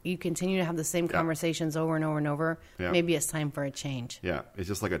you continue to have the same conversations over and over and over, maybe it's time for a change. Yeah, it's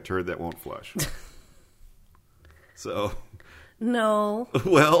just like a turd that won't flush. So... No.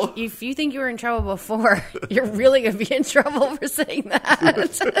 Well, if you think you were in trouble before, you're really going to be in trouble for saying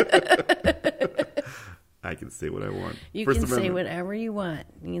that. I can say what I want. You can say whatever you want.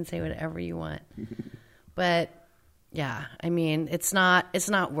 You can say whatever you want. But... yeah, I mean, it's not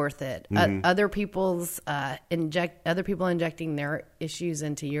worth it. Mm-hmm. Other people injecting their issues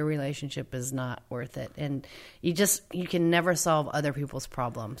into your relationship is not worth it, and you can never solve other people's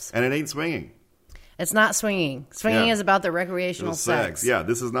problems. And it ain't swinging. It's not swinging. Swinging is about the recreational sex. Yeah,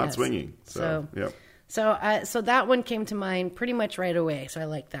 this is not swinging. So that one came to mind pretty much right away. So I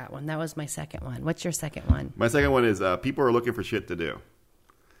like that one. That was my second one. What's your second one? My second one is people are looking for shit to do.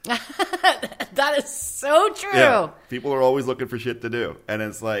 That is so true. Yeah, people are always looking for shit to do, and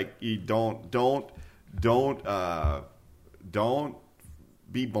it's like you don't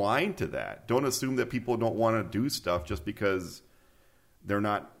be blind to that. Don't assume that people don't want to do stuff just because they're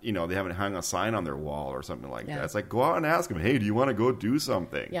not, they haven't hung a sign on their wall or something like that. It's like, go out and ask them, hey, do you want to go do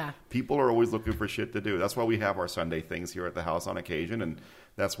something? Yeah. People are always looking for shit to do. That's why we have our Sunday things here at the house on occasion, and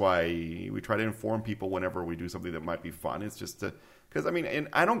that's why we try to inform people whenever we do something that might be fun. It's just because, and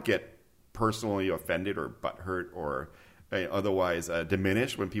I don't get personally offended or butthurt or otherwise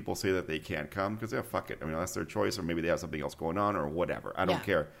diminished when people say that they can't come because fuck it. I mean, that's their choice, or maybe they have something else going on or whatever. I don't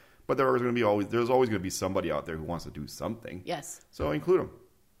care. But there's always going to be somebody out there who wants to do something. Yes. So include them.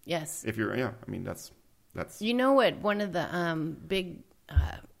 Yes. If you're, I mean, that's. You know what? One of the big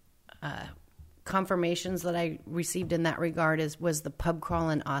confirmations that I received in that regard was the pub crawl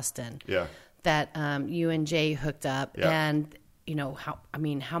in Austin. Yeah. That you and Jay hooked up, yeah. and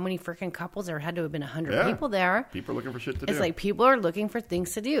how many freaking couples? There had to have been 100 people there. People are looking for shit to do. It's like people are looking for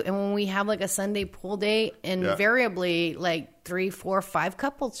things to do, and when we have like a Sunday pool day, invariably like 3, 4, 5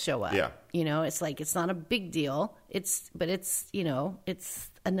 couples show up. Yeah. It's like it's not a big deal. It's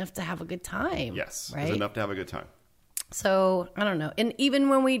enough to have a good time. Yes, right? It's enough to have a good time. So, I don't know. And even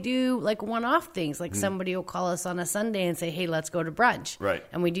when we do like one-off things, like somebody will call us on a Sunday and say, hey, let's go to brunch. Right.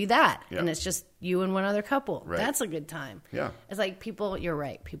 And we do that. Yeah. And it's just you and one other couple. Right. That's a good time. Yeah. It's like people, you're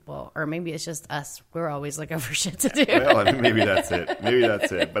right, people, or maybe it's just us. We're always looking for shit to do. Well, I mean, maybe that's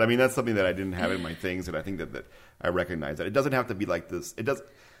it. But I mean, that's something that I didn't have in my things, and I think that I recognize that. It doesn't have to be like this. It does.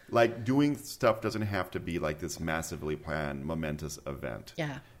 Like, doing stuff doesn't have to be like this massively planned, momentous event.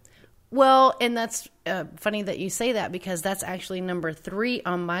 Yeah. Well, and that's funny that you say that because that's actually number 3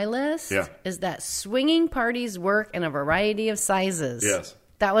 on my list. Yeah. Is that swinging parties work in a variety of sizes. Yes.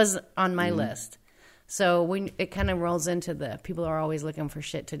 That was on my list. So it kind of rolls into the people are always looking for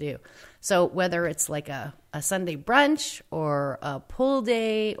shit to do. So whether it's like a Sunday brunch or a pool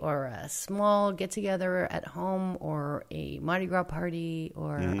day or a small get-together at home or a Mardi Gras party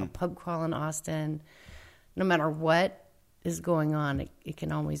or a pub crawl in Austin, no matter what is going on, it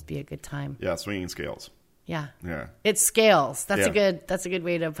can always be a good time. Yeah, swinging scales. Yeah. Yeah. It scales. That's a good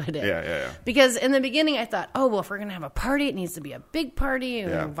way to put it. Yeah. Because in the beginning I thought, oh, well, if we're going to have a party, it needs to be a big party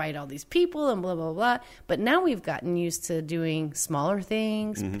and invite all these people and blah, blah, blah. But now we've gotten used to doing smaller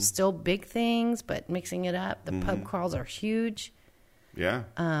things, still big things, but mixing it up. The pub crawls are huge. Yeah.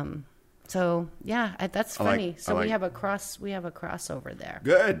 So, that's funny. We have a crossover there.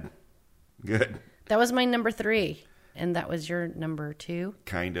 Good. That was my number 3. And that was your number 2?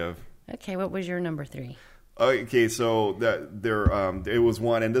 Kind of. Okay, what was your number 3? Okay, so it was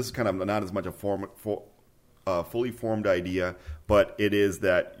one, and this is kind of not as much a fully formed idea, but it is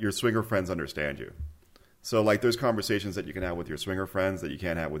that your swinger friends understand you. So, like, there's conversations that you can have with your swinger friends that you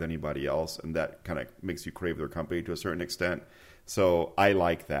can't have with anybody else, and that kind of makes you crave their company to a certain extent. So, I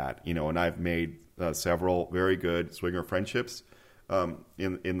like that, and I've made several very good swinger friendships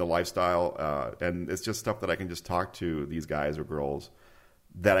in the lifestyle, and it's just stuff that I can just talk to these guys or girls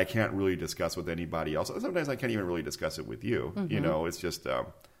that I can't really discuss with anybody else. Sometimes I can't even really discuss it with you. It's just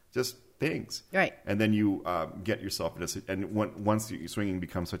things. Right. And then you get yourself in and once swinging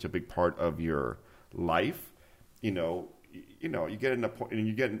becomes such a big part of your life, you get in a point and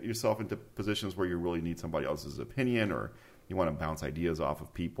you get yourself into positions where you really need somebody else's opinion, or you want to bounce ideas off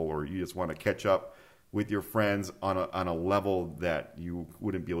of people, or you just want to catch up with your friends on a level that you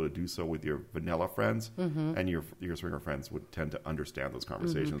wouldn't be able to do so with your vanilla friends, and your swinger friends would tend to understand those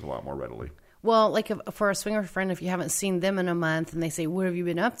conversations a lot more readily. Well, like for a swinger friend, if you haven't seen them in a month and they say, "What have you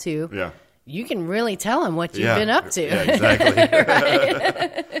been up to?" Yeah, you can really tell them what you've been up to. Yeah,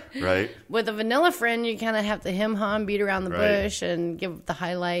 exactly. Right. With a vanilla friend, you kind of have to hem-ham, beat around the bush, and give the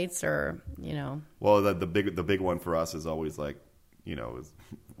highlights, or Well, the big one for us is always like,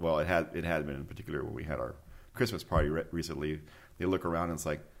 well, it had been in particular when we had our Christmas party recently. They look around and it's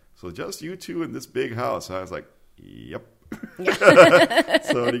like, so just you two in this big house. I was like, yep.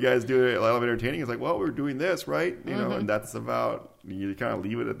 So what do you guys do? A lot of entertaining. It's like, well, we're doing this, right? And that's about, you kind of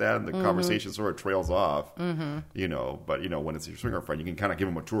leave it at that, and the conversation sort of trails off. But when it's your swinger friend, you can kind of give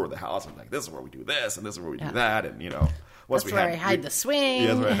them a tour of the house and like, this is where we do this and this is where we do that, and that's where I hide the swing.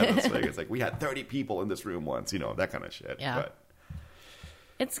 Yeah, that's where I hide the swing. It's like, we had 30 people in this room once, that kind of shit. Yeah. But,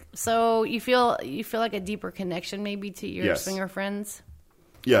 it's so you feel like a deeper connection maybe to your swinger friends.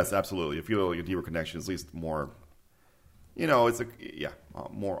 Yes, absolutely. You feel like a deeper connection, at least more. It's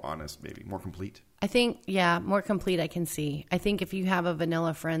more honest, maybe more complete. I think, more complete. I can see. I think if you have a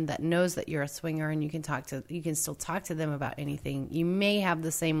vanilla friend that knows that you're a swinger and you can still talk to them about anything, you may have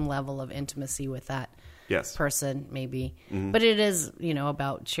the same level of intimacy with that person, maybe. But it is,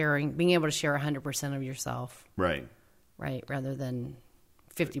 about being able to share 100% of yourself, right, rather than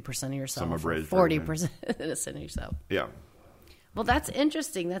 50% of yourself, or 40% of yourself. Yeah. Well, that's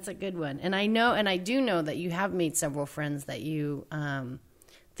interesting. That's a good one. And I do know that you have made several friends that you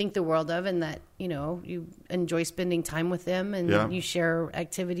think the world of, and that, you enjoy spending time with them, and you share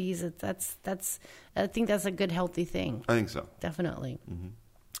activities. I think that's a good, healthy thing. I think so. Definitely.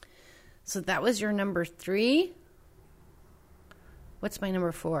 So that was your number 3. What's my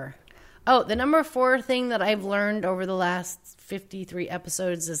number 4? Oh, the number 4 thing that I've learned over the last 53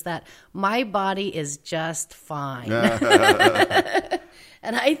 episodes is that my body is just fine.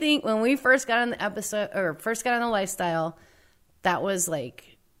 And I think when we first got on the episode or first got on the lifestyle, that was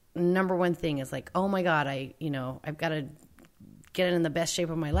like number 1 thing is like, oh my God, I've got to get in the best shape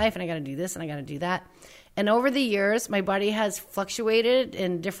of my life and I got to do this and I got to do that. And over the years, my body has fluctuated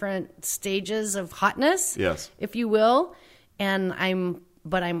in different stages of hotness, yes, if you will. And I'm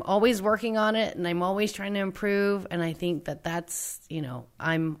always working on it and I'm always trying to improve. And I think that that's,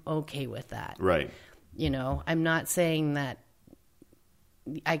 I'm okay with that. Right. I'm not saying that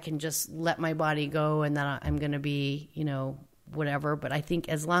I can just let my body go and that I'm going to be, whatever. But I think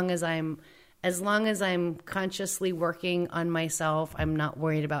as long as I'm consciously working on myself, I'm not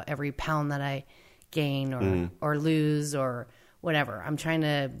worried about every pound that I gain or lose or whatever. I'm trying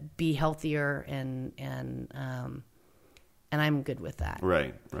to be healthier and I'm good with that.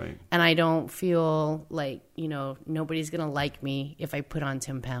 Right. And I don't feel like, nobody's going to like me if I put on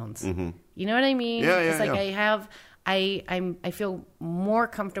 10 pounds. Mm-hmm. You know what I mean? Yeah, it's like yeah. I feel more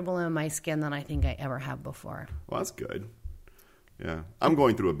comfortable in my skin than I think I ever have before. Well, that's good. Yeah. I'm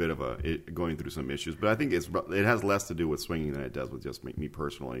going through going through some issues, but I think it has less to do with swinging than it does with just me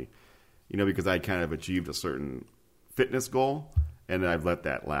personally, because I kind of achieved a certain fitness goal and I've let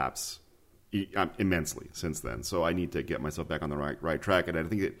that lapse immensely since then. So I need to get myself back on the right track. And I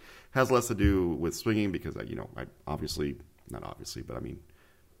think it has less to do with swinging because I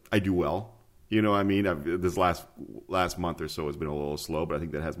do well. This last month or so has been a little slow, but I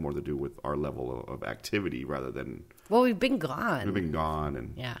think that has more to do with our level of activity rather than. Well, we've been gone.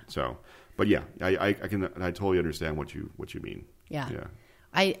 And yeah. So, but yeah, I totally understand what you mean. Yeah. Yeah.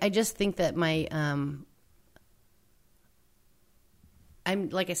 I just think that my I'm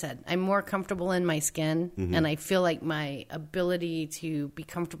like I said, I'm more comfortable in my skin, and I feel like my ability to be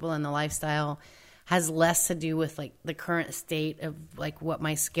comfortable in the lifestyle has less to do with like the current state of like what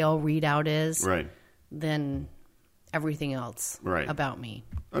my scale readout is, right, than everything else, right, about me.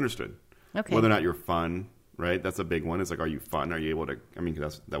 Understood. Okay. Whether or not you're fun, right? That's a big one. It's like, are you fun? Are you able to?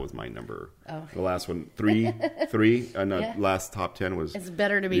 That was my number. Oh. The last one, three. And the Yeah. last top 10 was. It's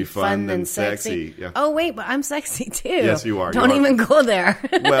better to be fun than sexy. Yeah. Oh wait, but I'm sexy too. Yes, you are. Don't even go there.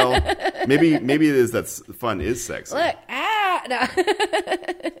 Well, maybe it is that fun is sexy. Look, no.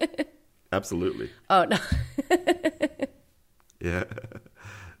 Absolutely. Oh no. Yeah.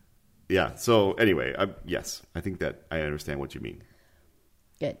 Yeah. So anyway, yes, I think that I understand what you mean.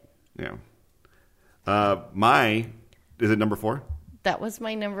 Good. Yeah. Is it number 4? That was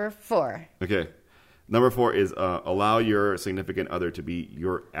my number 4. Okay. Number 4 is allow your significant other to be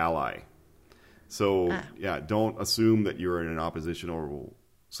your ally. So, yeah, don't assume that you're in an oppositional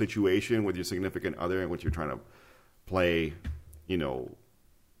situation with your significant other and what you're trying to play,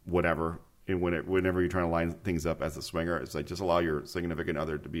 whatever. And whenever you're trying to line things up as a swinger, it's like just allow your significant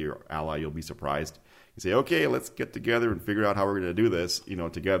other to be your ally. You'll be surprised. You say, okay, let's get together and figure out how we're going to do this,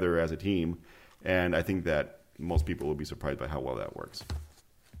 together as a team. And I think that most people will be surprised by how well that works. Does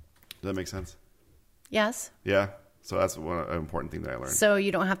that make sense? Yes. Yeah. So that's an important thing that I learned. So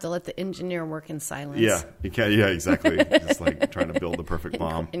you don't have to let the engineer work in silence. Yeah, you can't. Yeah, exactly. Just like trying to build the perfect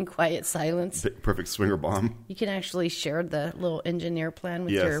bomb. In quiet silence. Perfect swinger bomb. You can actually share the little engineer plan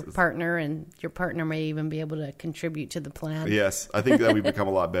with your partner, and your partner may even be able to contribute to the plan. Yes, I think that we've become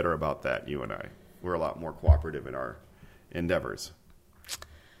a lot better about that, you and I. We're a lot more cooperative in our endeavors.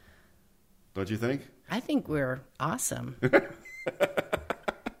 Don't you think? I think we're awesome.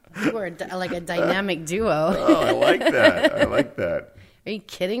 We're like a dynamic duo. Oh, I like that. Are you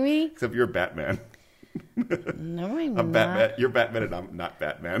kidding me? Except you're Batman. No, I'm not. Batman. You're Batman and I'm not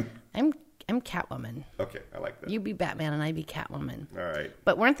Batman. I'm Catwoman. Okay, I like that. You be Batman and I be Catwoman. All right.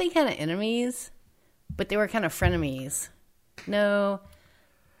 But weren't they kind of enemies? But they were kind of frenemies. No,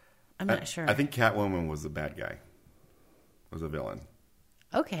 I'm not sure. I think Catwoman was the bad guy. Was a villain.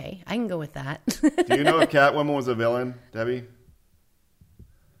 Okay, I can go with that. Do you know if Catwoman was a villain, Debbie?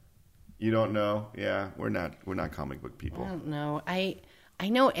 You don't know? Yeah, we're not comic book people. I don't know. I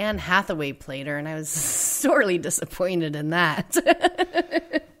know Anne Hathaway played her, and I was sorely disappointed in that.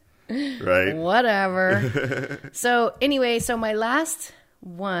 Right. Whatever. So anyway, my last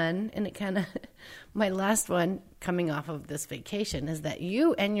one, my last one coming off of this vacation is that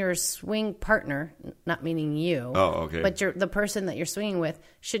you and your swing partner, not meaning you, oh, okay, but the person that you're swinging with,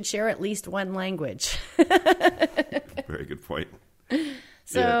 should share at least one language. Very good point.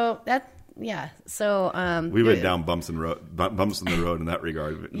 So we went down bumps in the road in that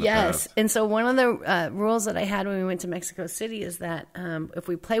regard. Yes, and so one of the rules that I had when we went to Mexico City is that if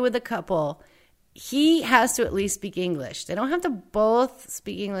we play with a couple he has to at least speak English. They don't have to both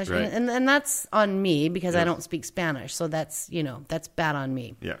speak English. Right. And that's on me because Yes. I don't speak Spanish. So that's, that's bad on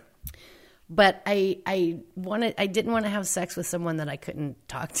me. Yeah. But I didn't want to have sex with someone that I couldn't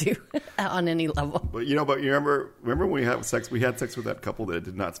talk to on any level. But you remember when we had sex with that couple that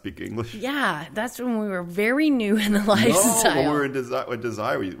did not speak English? Yeah, that's when we were very new in the No, lifestyle. when we were in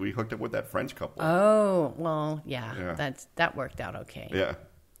Desire, we hooked up with that French couple. Oh, well, yeah. Yeah. That worked out okay. Yeah.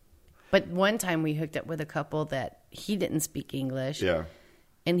 But one time we hooked up with a couple that he didn't speak English. Yeah.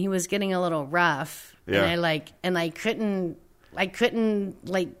 And he was getting a little rough. Yeah. And I couldn't like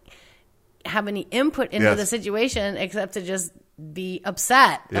have any input into Yes. the situation except to just be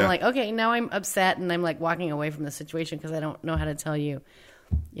upset. Yeah. I'm like, okay, now I'm upset and I'm like walking away from the situation because I don't know how to tell you,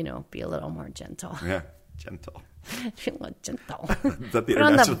 be a little more gentle. Yeah. Gentle. Be a little gentle. Is that the Put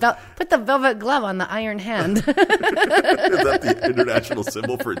on international? put the velvet glove on the iron hand. Is that the international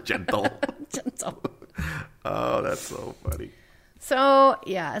symbol for gentle? Gentle. Oh, that's so funny. So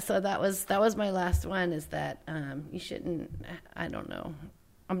yeah, so that was my last one. Is that you shouldn't? I don't know.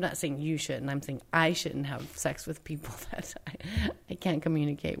 I'm not saying you shouldn't. I'm saying I shouldn't have sex with people that I can't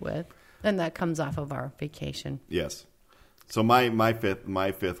communicate with, and that comes off of our vacation. Yes. So my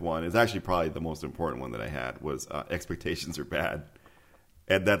fifth one is actually probably the most important one that I had was expectations are bad,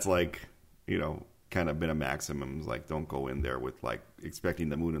 and that's like kind of been a maximum. It's like don't go in there with like expecting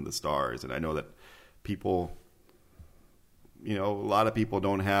the moon and the stars. And I know that people, a lot of people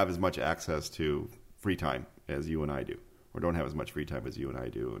don't have as much access to free time as you and I do, or don't have as much free time as you and I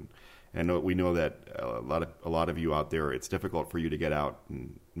do. And we know that a lot of you out there, it's difficult for you to get out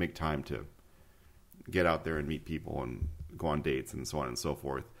and make time to get out there and meet people and go on dates and so on and so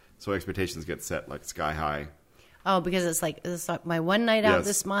forth. So expectations get set like sky high. Oh, because it's like my one night out Yes.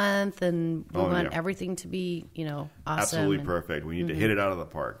 this month, and we want yeah. everything to be awesome. Absolutely and, perfect. We need to hit it out of the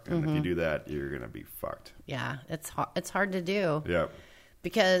park. And if you do that, you're going to be fucked. Yeah, it's hard to do. Yeah.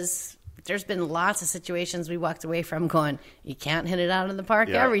 Because there's been lots of situations we walked away from going, you can't hit it out of the park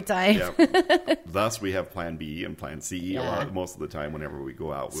Yeah. every time. Yeah. Thus, we have plan B and plan C Yeah. most of the time whenever we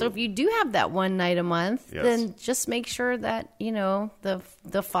go out. So if you do have that one night a month, Yes. then just make sure that,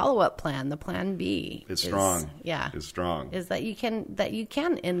 the follow-up plan, the plan B it's strong. Yeah. It's strong. Is that you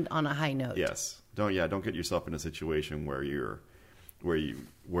can end on a high note. Yes. Don't get yourself in a situation where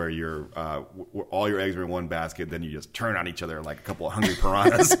all your eggs are in one basket, then you just turn on each other like a couple of hungry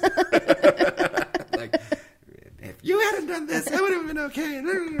piranhas. Like, if you hadn't done this, I would have been okay.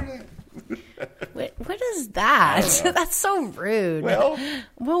 What is that? That's so rude. Well,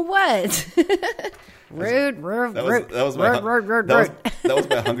 what? Rude. that was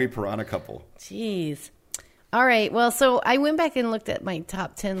my hungry piranha couple. Jeez. All right. Well, so I went back and looked at my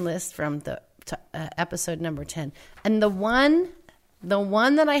top 10 list from the episode number 10. And the one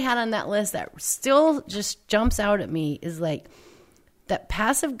that I had on that list that still just jumps out at me is like that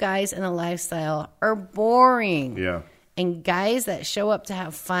passive guys in a lifestyle are boring. Yeah. And guys that show up to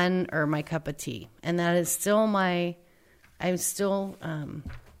have fun are my cup of tea. And that is still I'm still,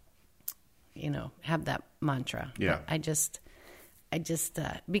 have that mantra. Yeah. I just,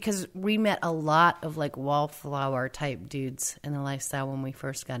 because we met a lot of like wallflower type dudes in the lifestyle when we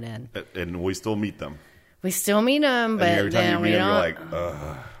first got in. And we still meet them. We still meet them, but And every time then you we meet them, don't. you're like,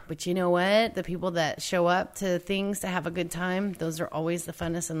 ugh. But you know what? The people that show up to things to have a good time, those are always the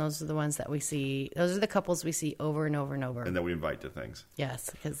funnest, and those are the ones that we see. Those are the couples we see over and over and over. And then we invite to things. Yes,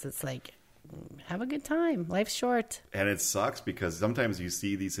 because it's like, have a good time. Life's short. And it sucks because sometimes you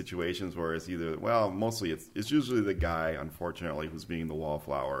see these situations where it's mostly it's usually the guy, unfortunately, who's being the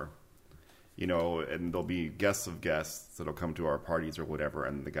wallflower. And there'll be guests of guests that'll come to our parties or whatever,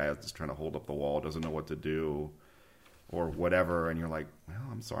 and the guy is just trying to hold up the wall, doesn't know what to do, or whatever, and you're like, well,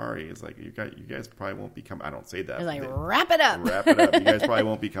 I'm sorry. It's like, you guys probably won't be coming. I don't say that. It's like, wrap it up. Wrap it up. You guys probably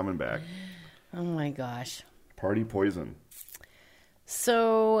won't be coming back. Oh, my gosh. Party poison.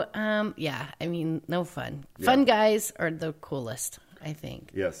 So, no fun. Yeah. Fun guys are the coolest, I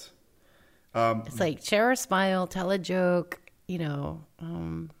think. Yes. It's like share a smile, tell a joke,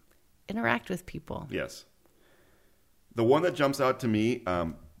 interact with people. Yes. The one that jumps out to me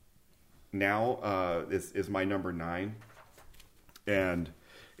now is my number 9. And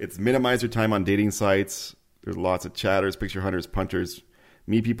it's minimize your time on dating sites. There's lots of chatters, picture hunters, punters.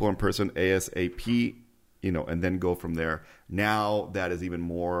 Meet people in person ASAP, and then go from there. Now that is even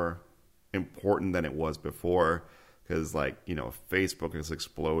more important than it was before because, Facebook has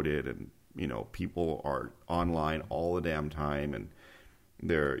exploded and, people are online all the damn time and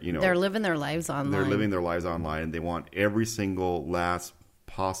they're living their lives online. They're living their lives online. They want every single last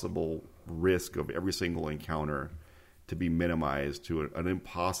possible risk of every single encounter to be minimized to an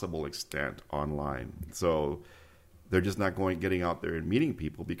impossible extent online. So they're just not getting out there and meeting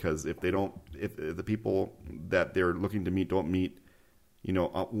people, because if the people that they're looking to meet don't meet,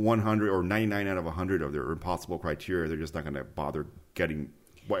 100 or 99 out of 100 of their impossible criteria, they're just not going to bother getting.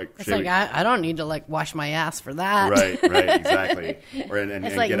 It's like, I don't need to wash my ass for that. Right, exactly.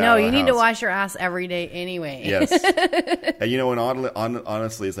 It's like, no, you need to wash your ass every day anyway. Yes. And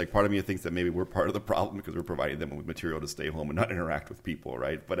honestly, it's like part of me thinks that maybe we're part of the problem because we're providing them with material to stay home and not interact with people,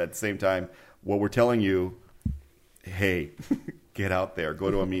 right? But at the same time, what we're telling you, hey, get out there,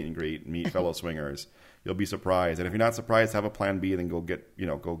 go to a meet and greet, meet fellow swingers. You'll be surprised. And if you're not surprised, have a plan B, then go get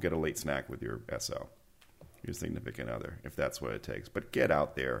a late snack with your SO. Your significant other, if that's what it takes. But get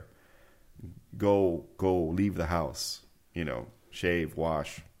out there, go, leave the house, shave,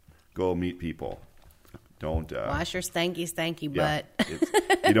 wash, go meet people. Don't wash your stanky butt.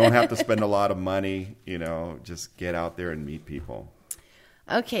 You don't have to spend a lot of money, just get out there and meet people.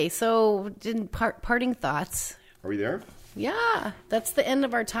 Okay, so parting thoughts. Are we there? Yeah, that's the end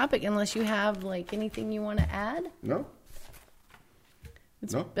of our topic, unless you have anything you want to add. No.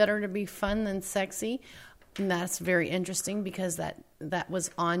 It's better to be fun than sexy. And that's very interesting, because that was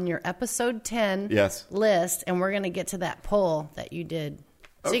on your episode 10 list, and we're going to get to that poll that you did.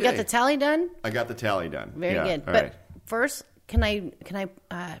 So you got the tally done? I got the tally done. Very good. But right. First, can I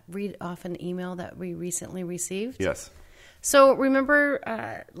read off an email that we recently received? Yes. So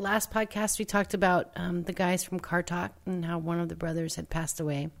remember last podcast we talked about the guys from Car Talk and how one of the brothers had passed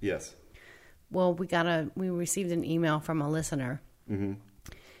away? Yes. Well, we received an email from a listener. Mm-hmm.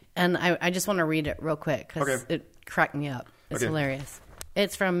 And I just want to read it real quick because it cracked me up. It's hilarious.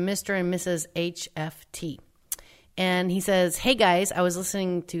 It's from Mr. and Mrs. HFT. And he says, "Hey guys, I was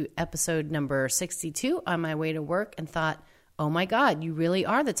listening to episode number 62 on my way to work and thought, oh my God, you really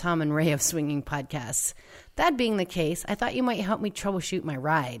are the Tom and Ray of swinging podcasts. That being the case, I thought you might help me troubleshoot my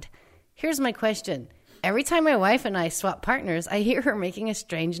ride. Here's my question. Every time my wife and I swap partners, I hear her making a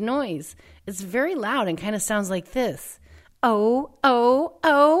strange noise. It's very loud and kind of sounds like this. Oh, oh,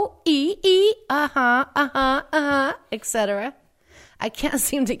 oh, etc. I can't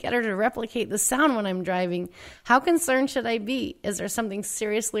seem to get her to replicate the sound when I'm driving. How concerned should I be? Is there something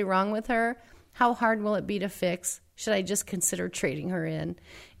seriously wrong with her? How hard will it be to fix? Should I just consider trading her in?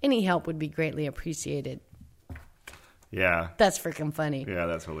 Any help would be greatly appreciated." Yeah. That's freaking funny. Yeah,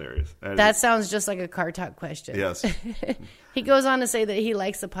 that's hilarious. That sounds just like a Car Talk question. Yes. He goes on to say that he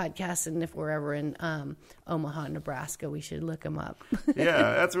likes the podcast, and if we're ever in Omaha, Nebraska, we should look him up.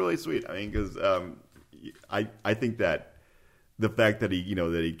 Yeah, that's really sweet. I mean, because I think that the fact that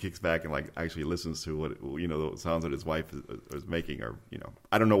he kicks back and actually listens to what the sounds that his wife is making, or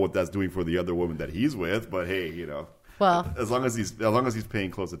I don't know what that's doing for the other woman that he's with, but hey, well, as long as he's paying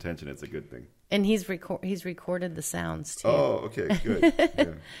close attention, it's a good thing. And he's recorded the sounds too. Oh, okay, good. Yeah,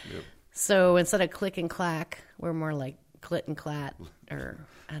 yep. So instead of click and clack, we're more like clit and clat, or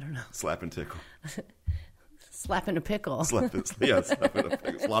I don't know. Slap and tickle. Slapping a pickle. Slapping a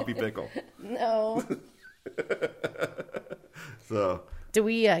pickle. Sloppy pickle. No. So. Do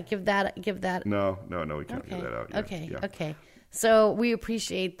we give that? No, we can't give that out yet. Okay. So we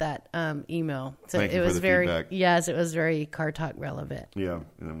appreciate that email. So Thank you it was for the very feedback. Yes, it was very Car Talk relevant. Yeah,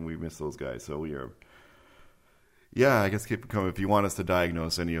 and we miss those guys. So we are. Yeah, I guess keep coming. If you want us to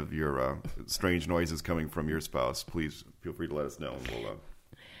diagnose any of your strange noises coming from your spouse, please feel free to let us know, and we'll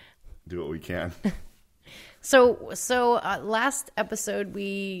do what we can. So last episode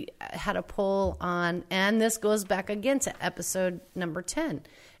we had a poll on, and this goes back again to episode number 10.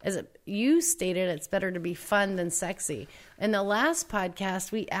 You stated it's better to be fun than sexy. In the last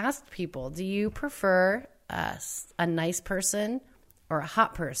podcast, we asked people, do you prefer a nice person or a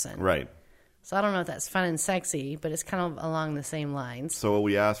hot person? Right. So I don't know if that's fun and sexy, but it's kind of along the same lines. So what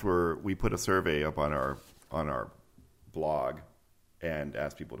we asked we put a survey up on our blog and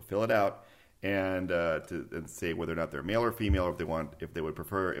asked people to fill it out and say whether or not they're male or female, or if they would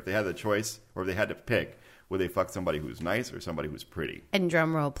prefer, if they had the choice or if they had to pick, would they fuck somebody who's nice or somebody who's pretty? And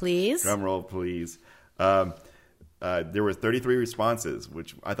drum roll, please. Drum roll, please. There were 33 responses,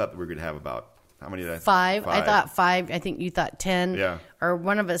 which I thought we were going to have about, how many did I say? 5. I thought 5. I think you thought 10. Yeah. Or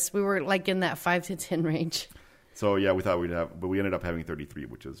one of us, we were in that 5 to 10 range. So yeah, we thought we'd have, but we ended up having 33,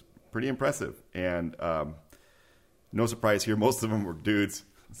 which is pretty impressive. And no surprise here, most of them were dudes.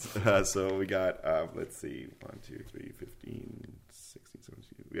 So we got, let's see, 1, 2, 3, 15, 16,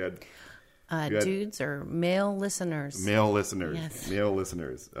 17. We had dudes or male listeners? Male listeners. Yes. Male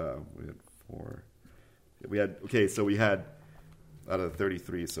listeners. We had 4. So we had, out of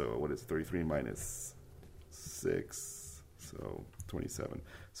 33, so what is 33 minus 6? So 27.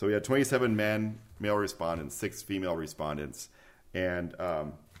 So we had 27 male respondents, 6 female respondents, and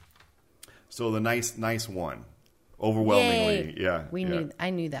so the nice one, overwhelmingly, Yay. yeah. I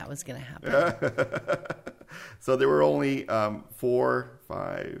knew that was going to happen. So there were only 5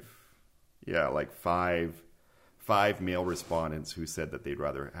 male respondents who said that they'd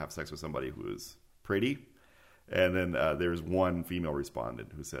rather have sex with somebody who is pretty, and then there's 1 female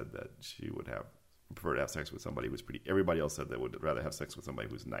respondent who said that she would prefer to have sex with somebody who's pretty. Everybody else said they would rather have sex with somebody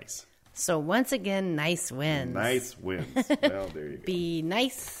who's nice. So once again, nice wins. Nice wins. Well, there you go. Be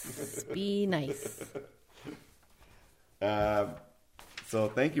nice. Be nice. So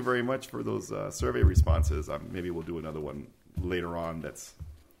thank you very much for those survey responses. Maybe we'll do another one later on.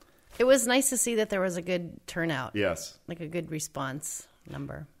 It was nice to see that there was a good turnout. Yes. Like a good response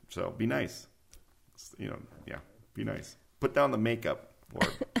number. So be nice. Be nice. Put down the makeup, or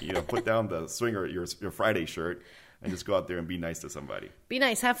put down the swinger, your Friday shirt, and just go out there and be nice to somebody. Be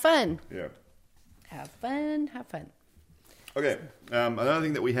nice. Have fun. Yeah. Have fun. Have fun. Okay. Another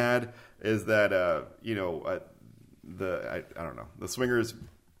thing that we had is that I don't know, the swingers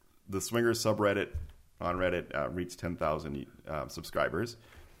subreddit on Reddit reached 10,000 subscribers.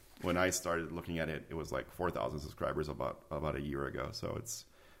 When I started looking at it, it was like 4,000 subscribers about a year ago. So it's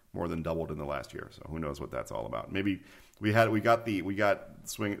more than doubled in the last year. So who knows what that's all about? Maybe we got the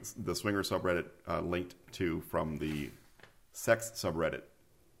swinger subreddit linked to from the sex subreddit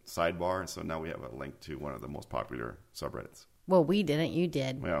sidebar. So now we have a link to one of the most popular subreddits. Well, we didn't. You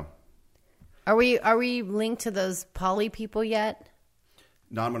did. Well, are we linked to those poly people yet?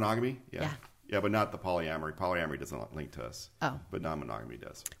 Non-monogamy? Yeah. Yeah, but not the polyamory. Polyamory doesn't link to us. Oh. But non-monogamy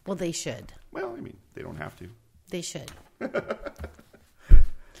does. Well, they should. Well, I mean, they don't have to. They should.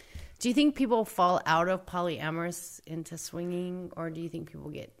 Do you think people fall out of polyamorous into swinging, or do you think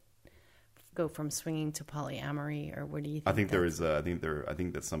people go from swinging to polyamory, or what do you think? I think there is. I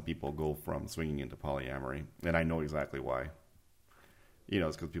think that some people go from swinging into polyamory, and I know exactly why.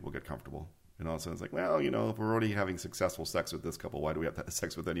 It's because people get comfortable. So it's like, well, if we're already having successful sex with this couple, why do we have to have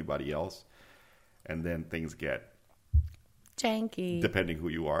sex with anybody else? And then things get janky. Depending who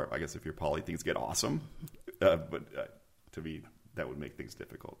you are, I guess if you're poly, things get awesome. But to me, that would make things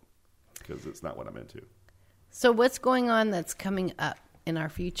difficult because it's not what I'm into. So what's going on that's coming up in our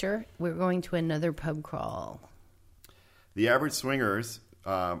future? We're going to another pub crawl. The Average Swingers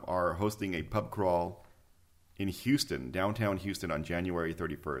are hosting a pub crawl in Houston, downtown Houston, on January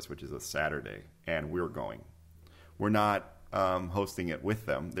 31st, which is a Saturday, and we're going. We're not hosting it with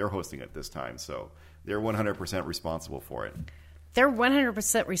them. They're hosting it this time, so they're 100% responsible for it. They're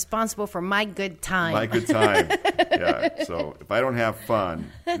 100% responsible for my good time. My good time. Yeah. So if I don't have fun,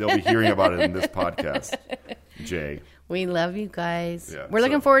 they'll be hearing about it in this podcast. Jay. We love you guys. Yeah, We're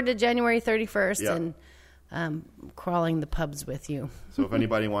looking forward to January 31st and crawling the pubs with you. So if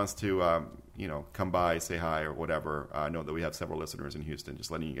anybody wants to, come by, say hi or whatever, know that we have several listeners in Houston.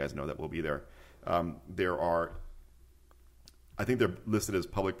 Just letting you guys know that we'll be there. I think they're listed as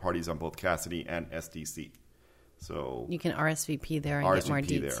public parties on both Cassidy and SDC. So you can RSVP there and get more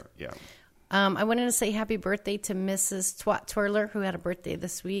deets. There, yeah. I wanted to say happy birthday to Mrs. Twat Twirler, who had a birthday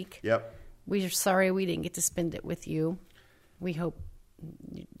this week. Yep. We're sorry we didn't get to spend it with you. We hope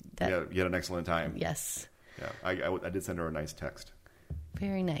that you had an excellent time. Yes. Yeah, I did send her a nice text.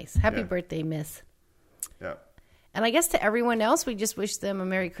 Very nice. Happy birthday, Miss. Yeah. And I guess to everyone else, we just wish them a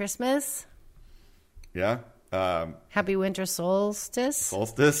Merry Christmas. Yeah. Happy winter solstice.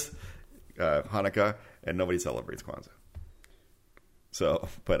 Hanukkah, and nobody celebrates Kwanzaa. So,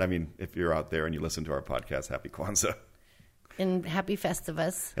 but I mean, if you're out there and you listen to our podcast, happy Kwanzaa. And happy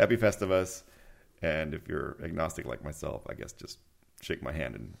Festivus. Happy Festivus. And if you're agnostic like myself, I guess just shake my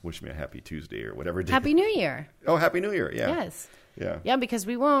hand and wish me a happy Tuesday or whatever day. Happy New Year. Oh, Happy New Year. Yeah. Yes. Yeah. Yeah, because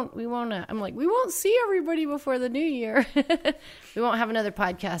we won't, I'm like, we won't see everybody before the New Year. We won't have another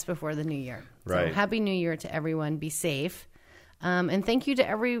podcast before the New Year. Right. So Happy New Year to everyone. Be safe. And thank you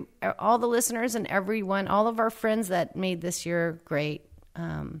to all the listeners and everyone, all of our friends that made this year great.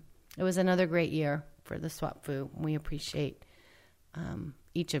 It was another great year for the Swap Foo. We appreciate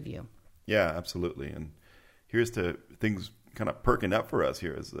each of you. Yeah, absolutely. And here's to things kind of perking up for us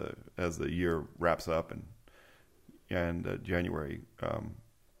here as the year wraps up and January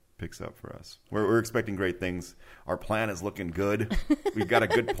picks up for us. We're expecting great things. Our plan is looking good. We've got a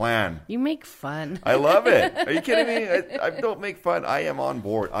good plan. You make fun. I love it. Are you kidding me? I don't make fun. I am on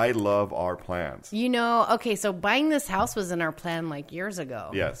board. I love our plans. Okay, so buying this house was in our plan like years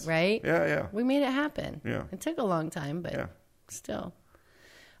ago. Yes. Right? Yeah. We made it happen. Yeah. It took a long time, but still.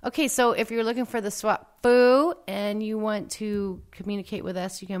 Okay, so if you're looking for the Swap Foo and you want to communicate with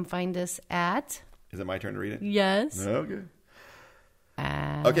us, you can find us at... Is it my turn to read it? Yes. Okay.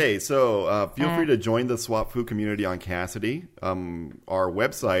 Okay, so feel free to join the Swap Foo community on Cassidy. Our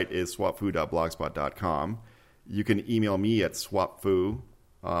website is swapfoo.blogspot.com. You can email me at swapfoo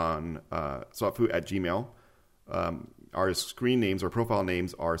on swapfoo@gmail. Our screen names or profile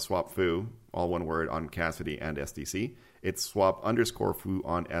names are swapfoo, all one word, on Cassidy and SDC. It's swap_foo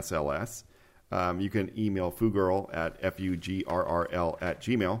on SLS. You can email foogirl at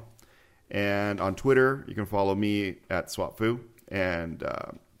FUGRRL@gmail. And on Twitter, you can follow me at swapfoo. And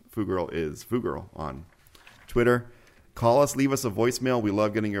foogirl is foogirl on Twitter. Call us, leave us a voicemail. We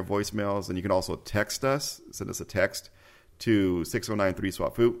love getting your voicemails. And you can also text us, send us a text to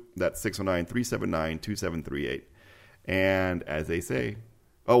 609-3-SWAP-FOO. That's 609-379-2738. And as they say,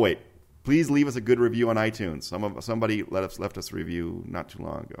 oh, wait, please leave us a good review on iTunes. Somebody left us a review not too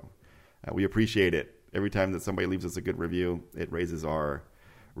long ago. We appreciate it. Every time that somebody leaves us a good review, it raises our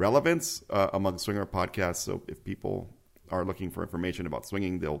relevance among swinger podcasts. So if people are looking for information about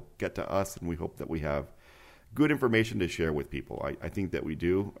swinging, they'll get to us, and we hope that we have good information to share with people. I think that we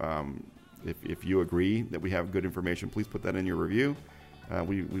do. If you agree that we have good information, please put that in your review.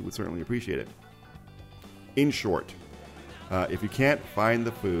 We would certainly appreciate it. In short, if you can't find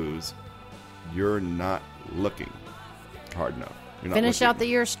the foos, you're not looking hard enough. Finish out the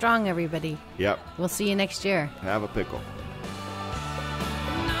year strong, everybody. Yep. We'll see you next year. Have a pickle.